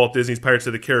appeared in Walt Disney's Pirates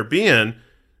of the Caribbean,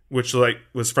 which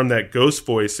was from that ghost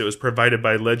voice, it was provided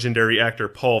by legendary actor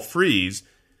Paul Frees.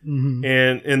 Mm-hmm.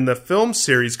 And in the film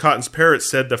series, Cotton's Parrot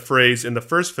said the phrase in the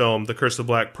first film, The Curse of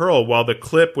the Black Pearl, while the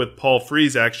clip with Paul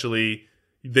Frees actually,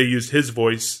 they used his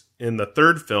voice in the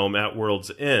third film, At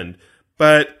World's End.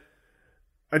 But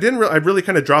I really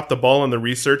kind of dropped the ball on the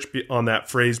research on that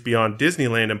phrase beyond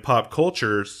Disneyland and pop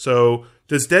culture. So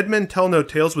does Dead Men Tell No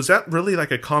Tales, was that really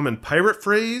like a common pirate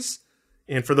phrase?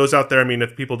 And for those out there, I mean,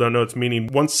 if people don't know, it's meaning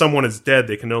once someone is dead,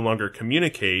 they can no longer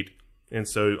communicate. And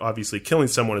so obviously killing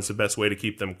someone is the best way to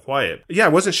keep them quiet. Yeah, I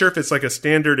wasn't sure if it's like a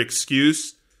standard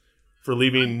excuse for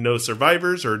leaving no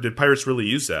survivors, or did pirates really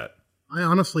use that? I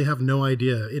honestly have no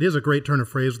idea. It is a great turn of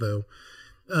phrase, though.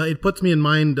 It puts me in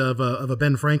mind of a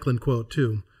Ben Franklin quote,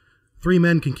 too. 3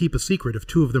 men can keep a secret if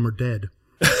 2 of them are dead.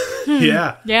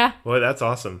 Yeah. Yeah. Boy, that's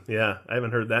awesome. Yeah, I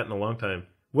haven't heard that in a long time.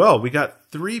 Well, we got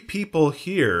 3 people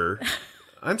here.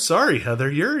 I'm sorry, Heather.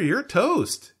 You're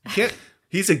toast. You can't.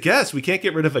 He's a guest. We can't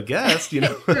get rid of a guest, you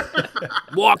know.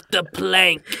 Walk the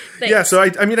plank. Yeah, so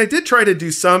I mean, I did try to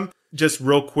do some just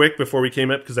real quick before we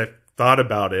came up because I thought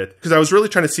about it. Because I was really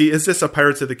trying to see, is this a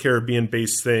Pirates of the Caribbean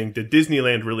based thing? Did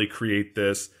Disneyland really create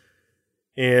this?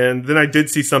 And then I did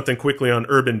see something quickly on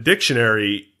Urban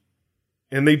Dictionary.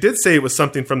 And they did say it was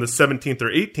something from the 17th or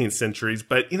 18th centuries,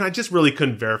 but, you know, I just really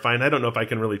couldn't verify. And I don't know if I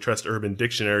can really trust Urban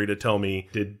Dictionary to tell me,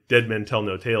 did Dead Men Tell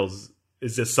No Tales?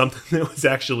 Is this something that was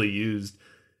actually used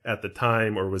at the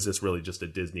time, or was this really just a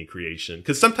Disney creation?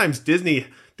 Because sometimes Disney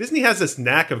has this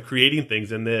knack of creating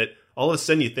things in that all of a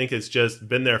sudden you think it's just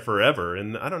been there forever.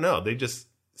 And I don't know, they just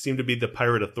seem to be the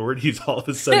pirate authorities all of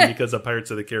a sudden because of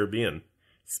Pirates of the Caribbean.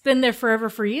 It's been there forever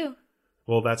for you.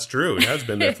 Well, that's true. It has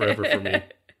been there forever for me.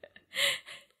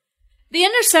 The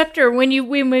Interceptor, when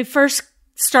we first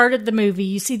started the movie,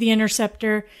 you see the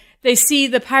Interceptor, they see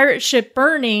the pirate ship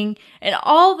burning, and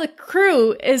all the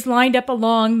crew is lined up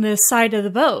along the side of the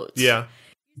boat. Yeah.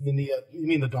 You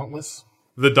mean the Dauntless?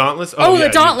 The Dauntless? Oh, yeah,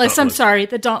 the Dauntless. I'm sorry,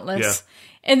 the Dauntless. Yeah.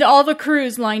 And all the crew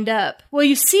is lined up. Well,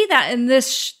 you see that in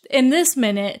this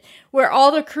minute, where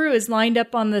all the crew is lined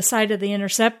up on the side of the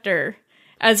Interceptor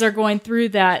as they're going through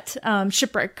that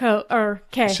Shipwreck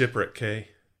K. Shipwreck K.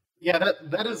 Yeah,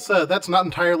 that's not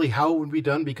entirely how it would be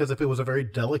done, because if it was a very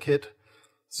delicate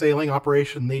sailing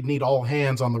operation, they'd need all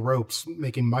hands on the ropes,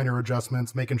 making minor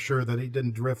adjustments, making sure that it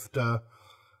didn't drift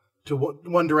to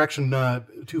one direction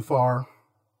too far.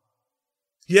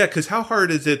 Yeah, because how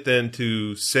hard is it then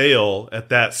to sail at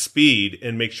that speed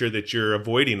and make sure that you're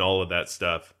avoiding all of that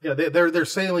stuff? Yeah, they're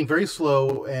sailing very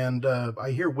slow, and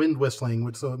I hear wind whistling,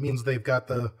 which so it means they've got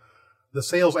the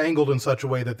sails angled in such a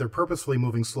way that they're purposefully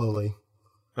moving slowly.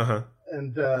 Uh-huh.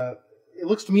 And it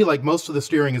looks to me like most of the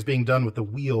steering is being done with the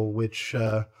wheel, which,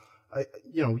 I'm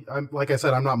like I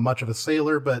said, I'm not much of a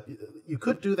sailor, but you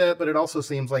could do that. But it also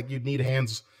seems like you'd need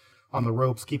hands on the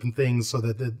ropes, keeping things so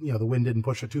that the wind didn't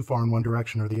push it too far in one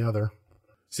direction or the other.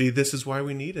 See, this is why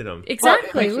we needed them.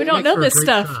 Exactly. Well, we don't know this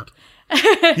stuff.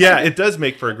 Yeah, it does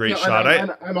make for a great shot.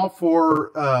 I'm all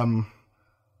for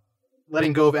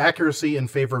letting go of accuracy in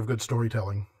favor of good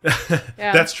storytelling. Yeah.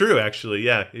 That's true, actually.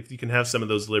 Yeah, if you can have some of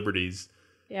those liberties,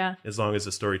 yeah, as long as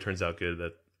the story turns out good,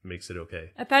 that makes it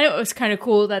okay. I thought it was kind of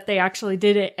cool that they actually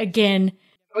did it again.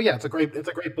 Oh yeah, it's a great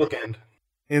bookend.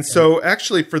 And so,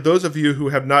 actually, for those of you who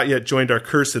have not yet joined our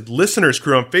Cursed Listeners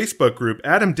Crew on Facebook group,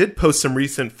 Adam did post some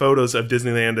recent photos of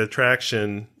Disneyland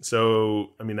attraction. So,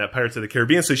 I mean, that Pirates of the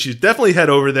Caribbean. So, you should definitely head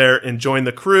over there and join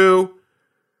the crew.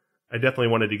 I definitely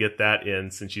wanted to get that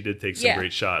in since you did take some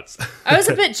great shots. I was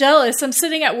a bit jealous. I'm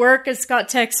sitting at work and Scott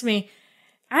texts me,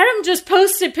 Adam just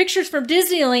posted pictures from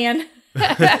Disneyland.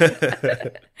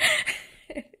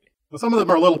 Well, some of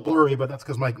them are a little blurry, but that's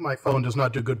because my phone does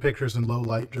not do good pictures in low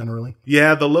light generally.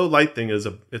 Yeah, the low light thing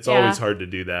it's always hard to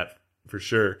do that for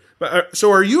sure. But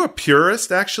so are you a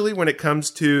purist actually when it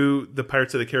comes to the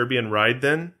Pirates of the Caribbean ride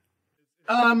then?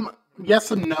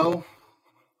 Yes and no.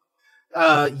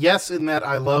 Yes, in that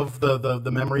I love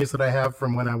the memories that I have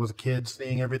from when I was a kid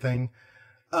seeing everything.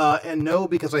 And no,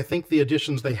 because I think the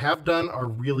additions they have done are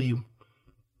really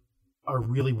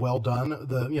well done.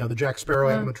 The Jack Sparrow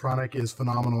animatronic is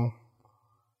phenomenal.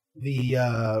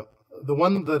 The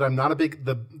one that I'm not a big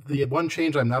the one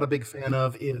change I'm not a big fan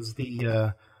of is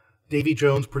the Davy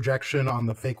Jones projection on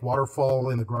the fake waterfall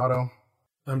in the grotto.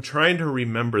 I'm trying to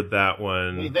remember that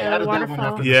one. They added that one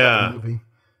after the second movie.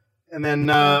 And then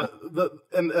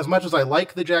and as much as I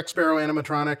like the Jack Sparrow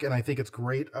animatronic and I think it's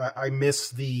great, I miss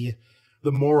the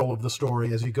moral of the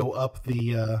story as you go up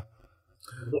the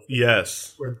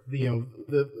Yes. Where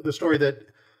the story that,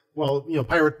 well, a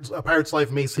pirate's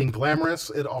life may seem glamorous,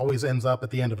 it always ends up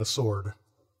at the end of a sword.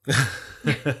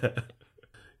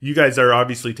 You guys are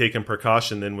obviously taking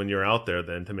precaution then when you're out there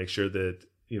then to make sure that,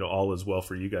 all is well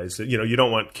for you guys. You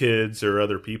don't want kids or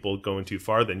other people going too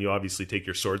far, then you obviously take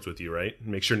your swords with you, right?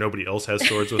 Make sure nobody else has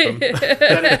swords with them.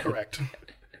 That is correct.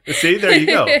 See, there you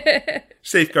go.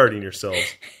 Safeguarding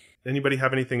yourselves. Anybody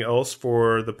have anything else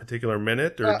for the particular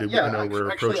minute? Or we're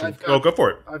approaching? Go for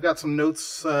it. I've got some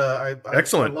notes.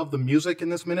 Excellent. I love the music in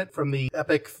this minute, from the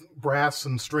epic brass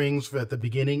and strings at the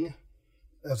beginning,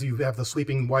 as you have the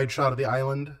sweeping wide shot of the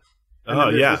island.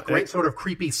 And this great sort of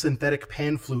creepy synthetic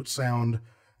pan flute sound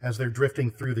as they're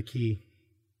drifting through the key.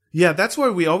 Yeah, that's why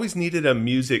we always needed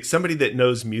somebody that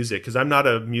knows music, because I'm not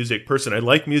a music person. I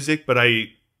like music, but I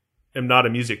am not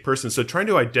a music person. So trying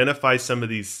to identify some of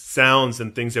these sounds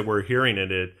and things that we're hearing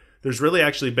in it, there's really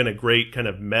actually been a great kind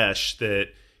of mesh that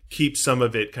keeps some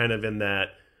of it kind of in that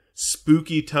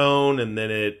spooky tone, and then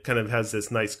it kind of has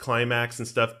this nice climax and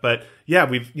stuff. But yeah,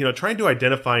 we've, trying to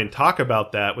identify and talk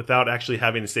about that without actually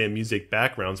having to say a music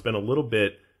background has been a little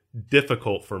bit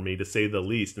difficult for me, to say the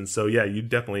least. And so, yeah, you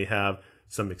definitely have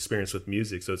some experience with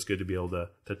music, so it's good to be able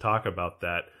to talk about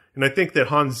that. And I think that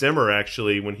Hans Zimmer,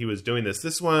 actually, when he was doing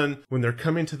this one, when they're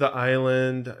coming to the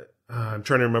island, I'm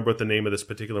trying to remember what the name of this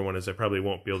particular one is. I probably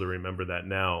won't be able to remember that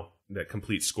now, that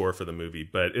complete score for the movie.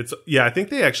 But I think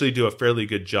they actually do a fairly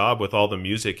good job with all the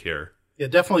music here. Yeah,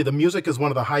 definitely. The music is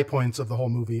one of the high points of the whole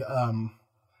movie.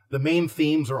 The main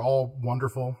themes are all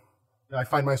wonderful. I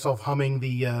find myself humming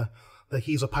the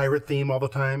He's a Pirate theme all the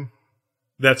time.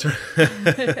 That's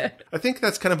I think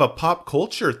that's kind of a pop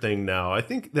culture thing now. I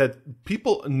think that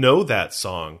people know that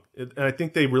song. And I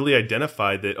think they really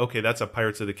identified that, okay, that's a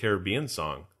Pirates of the Caribbean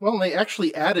song. Well, they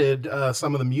actually added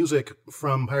some of the music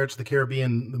from Pirates of the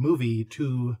Caribbean, the movie,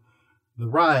 to the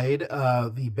ride.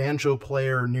 The banjo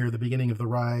player near the beginning of the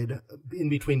ride, in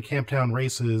between Camptown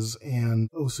Races and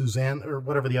Oh Suzanne, or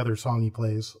whatever the other song he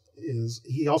plays,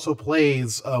 he also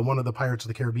plays one of the Pirates of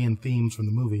the Caribbean themes from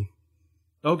the movie.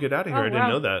 Oh, get out of here. I didn't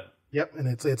know that. Yep, and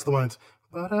it's the one that's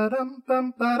ba-da-dum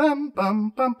bum ba-dum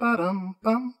bum bum ba-dum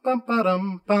bum bum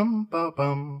ba-dum bum ba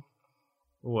bum.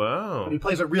 Wow. And he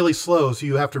plays it really slow, so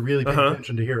you have to really pay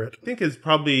attention to hear it. I think it's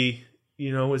probably,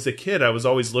 as a kid, I was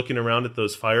always looking around at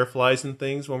those fireflies and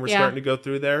things when we're starting to go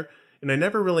through there. And I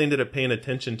never really ended up paying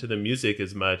attention to the music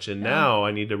as much. And now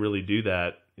I need to really do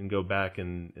that and go back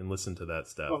and listen to that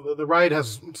stuff. Well, the ride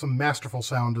has some masterful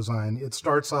sound design. It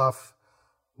starts off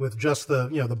with just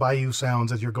the bayou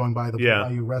sounds as you're going by the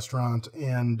bayou restaurant,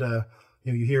 and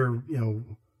you hear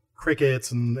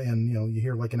crickets and you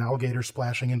hear like an alligator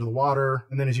splashing into the water,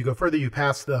 and then as you go further, you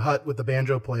pass the hut with the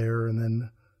banjo player, and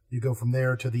then you go from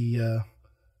there to the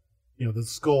the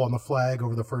skull on the flag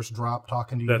over the first drop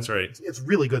talking to you. That's right. It's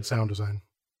really good sound design.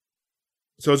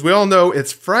 So as we all know,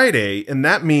 it's Friday, and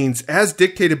that means, as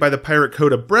dictated by the Pirate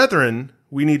Code of Brethren,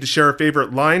 we need to share our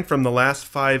favorite line from the last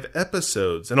 5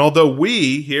 episodes. And although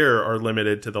we here are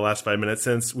limited to the last 5 minutes,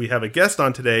 since we have a guest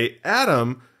on today,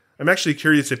 Adam, I'm actually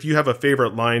curious if you have a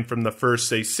favorite line from the first,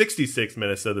 say, 66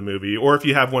 minutes of the movie, or if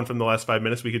you have one from the last 5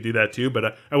 minutes, we could do that too.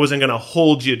 But I wasn't going to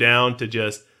hold you down to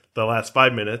just the last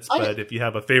 5 minutes. But if you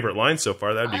have a favorite line so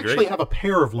far, that'd be great. I actually have a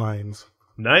pair of lines.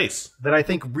 Nice. That I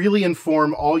think really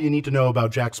inform all you need to know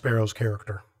about Jack Sparrow's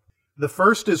character. The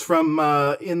first is from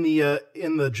in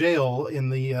the jail in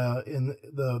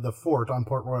the fort on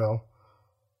Port Royal,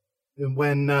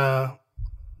 when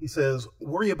he says,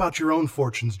 "Worry about your own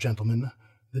fortunes, gentlemen.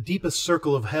 The deepest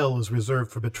circle of hell is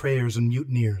reserved for betrayers and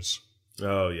mutineers."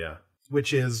 Oh yeah,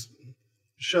 which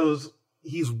shows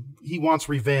he wants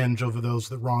revenge over those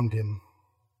that wronged him.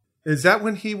 Is that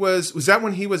when he was that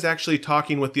when he was actually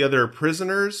talking with the other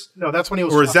prisoners? No, that's when he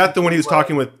was. Or is that the one he was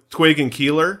talking with Twig and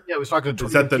Keeler? Yeah, he was talking to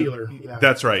Twig and Keeler. Yeah.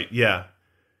 That's right. Yeah.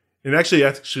 And actually,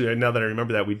 now that I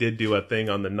remember that, we did do a thing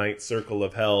on the ninth circle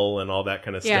of hell and all that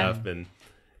kind of stuff, and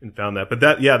found that. But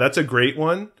that's a great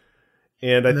one,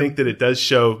 and I think that it does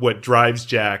show what drives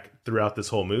Jack throughout this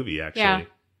whole movie. Actually.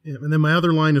 Yeah. And then my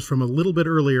other line is from a little bit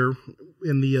earlier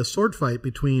in the sword fight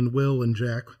between Will and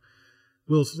Jack.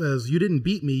 Will says, "You didn't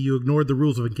beat me, you ignored the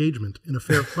rules of engagement. In a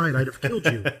fair fight, I'd have killed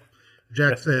you."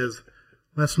 Jack says,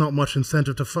 "That's not much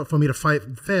incentive for me to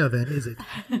fight fair then, is it?"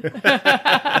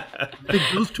 I think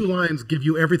those 2 lines give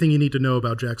you everything you need to know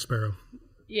about Jack Sparrow.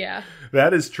 Yeah.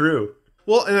 That is true.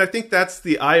 Well, and I think that's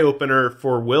the eye-opener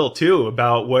for Will, too,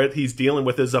 about what he's dealing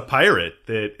with as a pirate.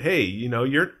 That, hey,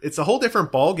 it's a whole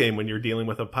different ballgame when you're dealing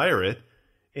with a pirate.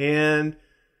 And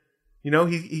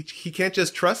he can't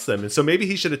just trust them. And so maybe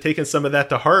he should have taken some of that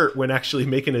to heart when actually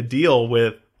making a deal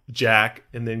with Jack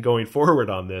and then going forward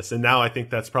on this. And now I think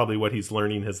that's probably what he's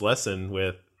learning his lesson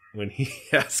with when he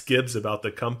asks Gibbs about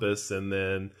the compass and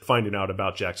then finding out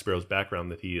about Jack Sparrow's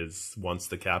background, that he is once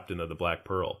the captain of the Black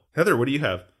Pearl. Heather, what do you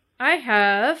have? I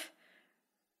have...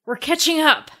 We're catching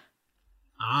up.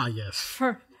 Ah, yes.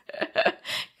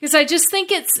 Because I just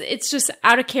think it's just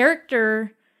out of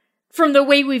character from the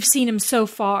way we've seen him so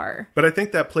far. But I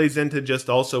think that plays into just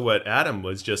also what Adam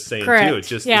was just saying, Correct. too. It's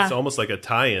just Yeah. It's almost like a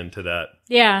tie-in to that.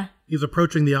 Yeah. He's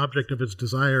approaching the object of his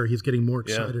desire. He's getting more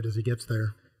excited as he gets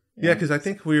there. Yeah, because I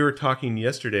think we were talking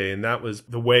yesterday, and that was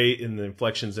the way in the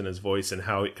inflections in his voice and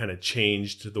how it kind of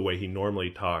changed the way he normally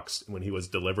talks when he was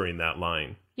delivering that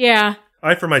line. Yeah.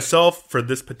 I, for myself, for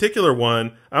this particular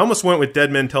one, I almost went with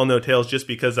Dead Men Tell No Tales just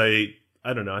because I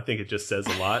don't know, I think it just says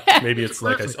a lot. Maybe it's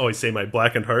like I always say, my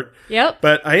blackened heart. Yep.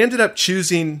 But I ended up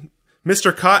choosing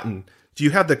Mr. Cotton. Do you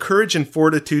have the courage and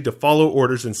fortitude to follow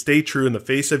orders and stay true in the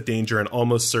face of danger and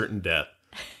almost certain death?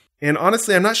 And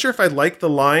honestly, I'm not sure if I like the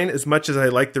line as much as I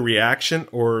like the reaction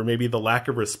or maybe the lack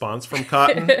of response from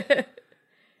Cotton.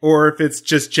 Or if it's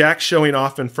just Jack showing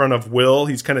off in front of Will.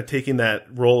 He's kind of taking that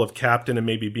role of captain and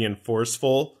maybe being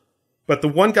forceful. But the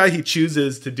one guy he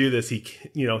chooses to do this, he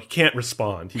can't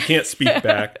respond. He can't speak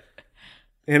back.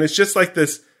 And it's just like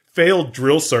this failed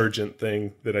drill sergeant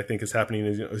thing that I think is happening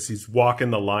as he's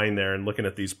walking the line there and looking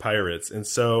at these pirates. And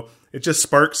so it just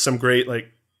sparks some great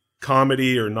like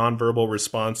comedy or nonverbal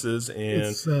responses.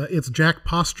 And it's Jack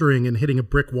posturing and hitting a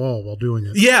brick wall while doing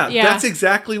it. yeah, that's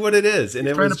exactly what it is. And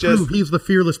He's it trying was to just prove he's the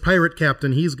fearless pirate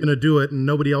captain. He's going to do it, and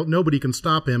nobody can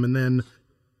stop him. And then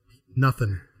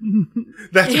nothing.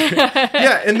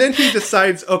 Yeah, and then he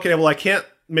decides, okay, well, I can't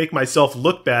make myself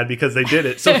look bad because they did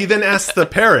it. So he then asks the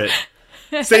parrot,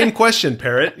 same question,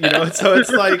 parrot. So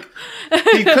it's like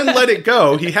he couldn't let it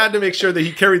go. He had to make sure that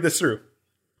he carried this through.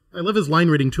 I love his line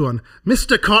reading too on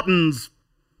Mr. Cotton's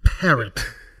parrot.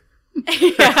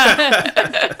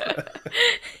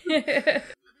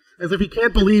 As if he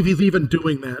can't believe he's even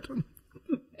doing that.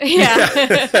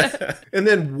 Yeah. And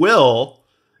then Will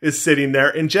is sitting there,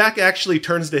 and Jack actually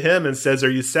turns to him and says,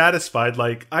 "Are you satisfied?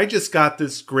 Like, I just got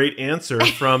this great answer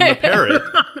from the parrot.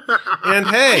 And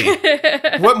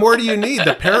hey, what more do you need?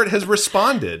 The parrot has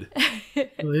responded."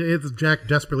 It's Jack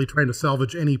desperately trying to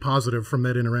salvage any positive from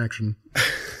that interaction.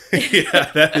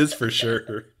 Yeah, that is for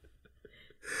sure.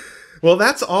 Well,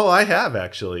 that's all I have,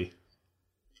 actually.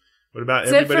 What about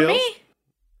everybody else? Me?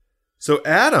 So,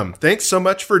 Adam, thanks so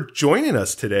much for joining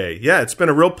us today. Yeah, it's been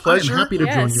a real pleasure. I'm happy to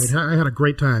join you. I had a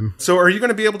great time. So, are you going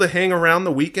to be able to hang around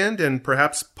the weekend and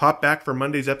perhaps pop back for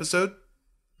Monday's episode?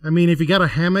 I mean, if you got a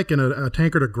hammock and a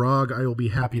tankard of grog, I will be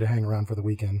happy to hang around for the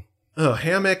weekend. Oh,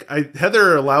 hammock.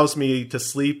 Heather allows me to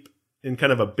sleep in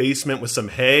kind of a basement with some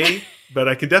hay, but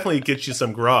I can definitely get you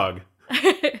some grog.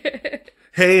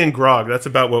 Hay and grog, that's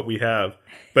about what we have.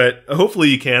 But hopefully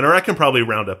you can, or I can probably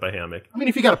round up a hammock. I mean,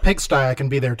 if you got a pigsty, I can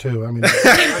be there too. I mean,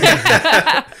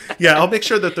 yeah, I'll make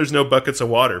sure that there's no buckets of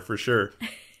water for sure.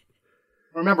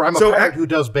 Remember, I'm a pirate who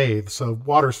does bathe, so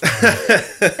water's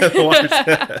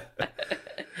fine.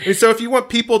 And so if you want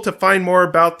people to find more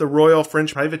about the Royal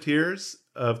French Privateers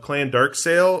of Clan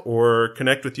Darksail or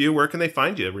connect with you, where can they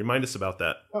find you? Remind us about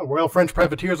that. Royal French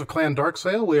Privateers of Clan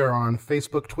Darksail. We are on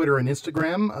Facebook, Twitter, and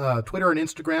Instagram. Twitter and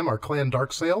Instagram are Clan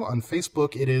Darksail. On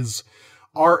Facebook, it is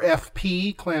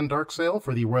RFP Clan Darksail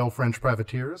for the Royal French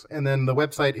Privateers. And then the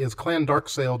website is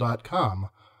clandarksail.com.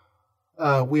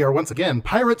 We are, once again,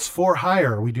 Pirates for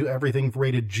Hire. We do everything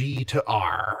rated G to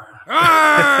R.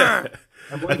 I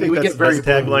think that's the best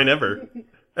tagline ever.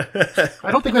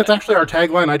 I don't think that's actually our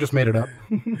tagline. I just made it up.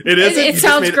 It is. It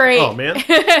sounds great. Oh man.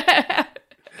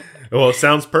 Well, it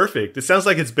sounds perfect. It sounds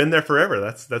like it's been there forever.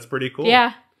 That's pretty cool.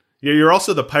 Yeah. You're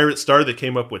also the pirate star that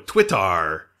came up with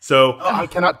Twitter. So I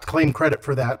cannot claim credit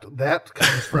for that. That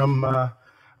comes from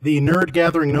the nerd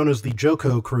gathering known as the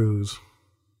Joko Cruise.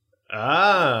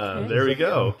 Okay. There we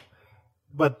go.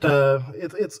 But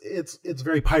it's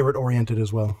very pirate oriented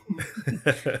as well.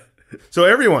 So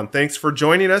everyone, thanks for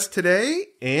joining us today,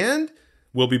 and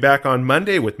we'll be back on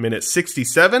Monday with minute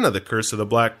 67 of The Curse of the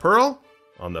Black Pearl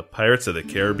on the Pirates of the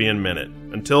Caribbean Minute.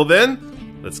 Until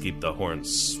then, let's keep the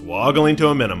horns swoggling to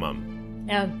a minimum.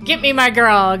 Now, get me my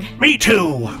grog. Me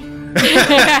too!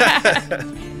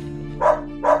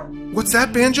 What's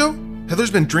that, Banjo?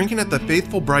 Heather's been drinking at the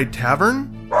Faithful Bride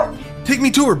Tavern? Take me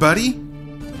to her, buddy.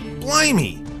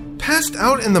 Blimey! Passed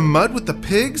out in the mud with the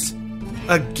pigs?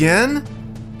 Again?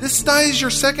 This sty is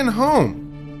your second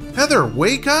home. Heather,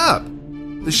 wake up!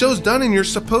 The show's done and you're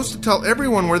supposed to tell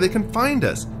everyone where they can find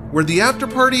us, where the after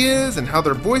party is, and how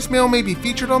their voicemail may be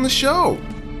featured on the show.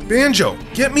 Banjo,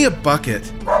 get me a bucket.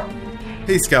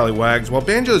 Hey Scallywags, while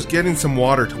Banjo's getting some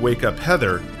water to wake up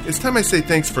Heather, it's time I say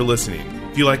thanks for listening.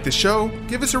 If you like the show,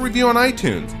 give us a review on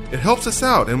iTunes. It helps us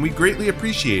out and we greatly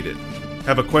appreciate it.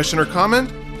 Have a question or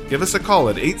comment? Give us a call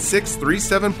at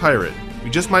 8637-PIRATE. We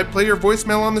just might play your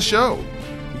voicemail on the show.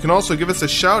 You can also give us a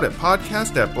shout at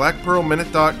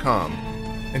podcast@blackpearlminute.com.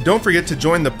 And don't forget to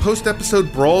join the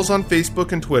post-episode brawls on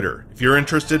Facebook and Twitter. If you're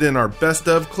interested in our best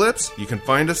of clips, you can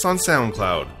find us on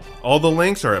SoundCloud. All the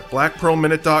links are at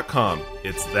blackpearlminute.com.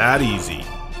 It's that easy.